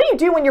 what do you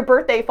do when your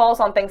birthday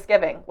falls on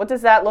Thanksgiving? What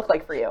does that look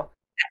like for you?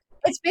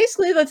 It's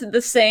basically the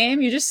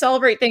same. You just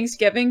celebrate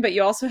Thanksgiving, but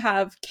you also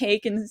have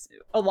cake and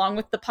along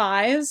with the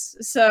pies.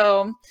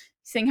 So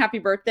sing happy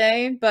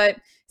birthday.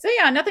 So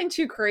yeah, nothing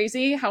too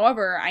crazy.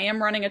 However, I am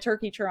running a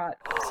turkey trot.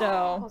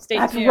 So stay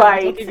tuned. That's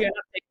right. I'll give you an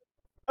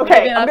update.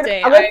 Okay, I'm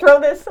gonna throw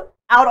this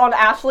out on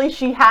Ashley.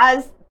 She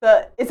has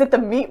is it the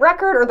meet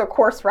record or the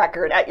course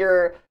record at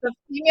the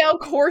female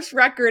course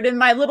record in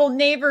my little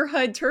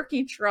neighborhood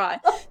turkey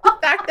trot. The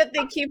fact that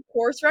they keep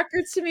course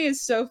records to me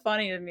is so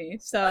funny to me.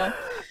 So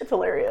it's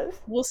hilarious.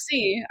 We'll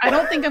see. I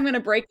don't think I'm going to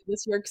break it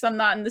this year because I'm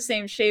not in the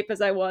same shape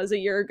as I was a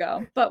year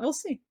ago, but we'll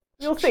see.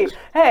 You'll see.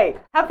 Hey,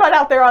 have fun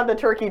out there on the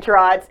turkey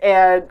trots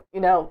and,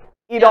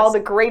 eat all the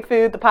great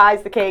food, the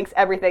pies, the cakes,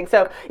 everything.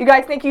 So you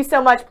guys, thank you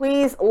so much.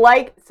 Please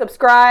like,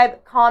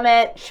 subscribe,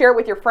 comment, share it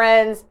with your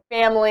friends,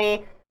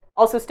 family.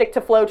 Also stick to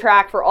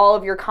FlowTrack for all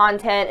of your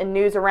content and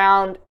news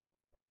around,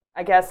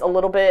 I guess, a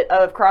little bit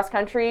of cross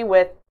country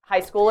with high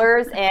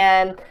schoolers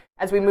and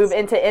as we move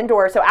into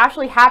indoor. So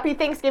Ashley, happy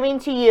Thanksgiving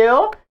to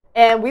you.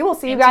 And we will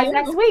see you guys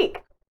next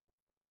week.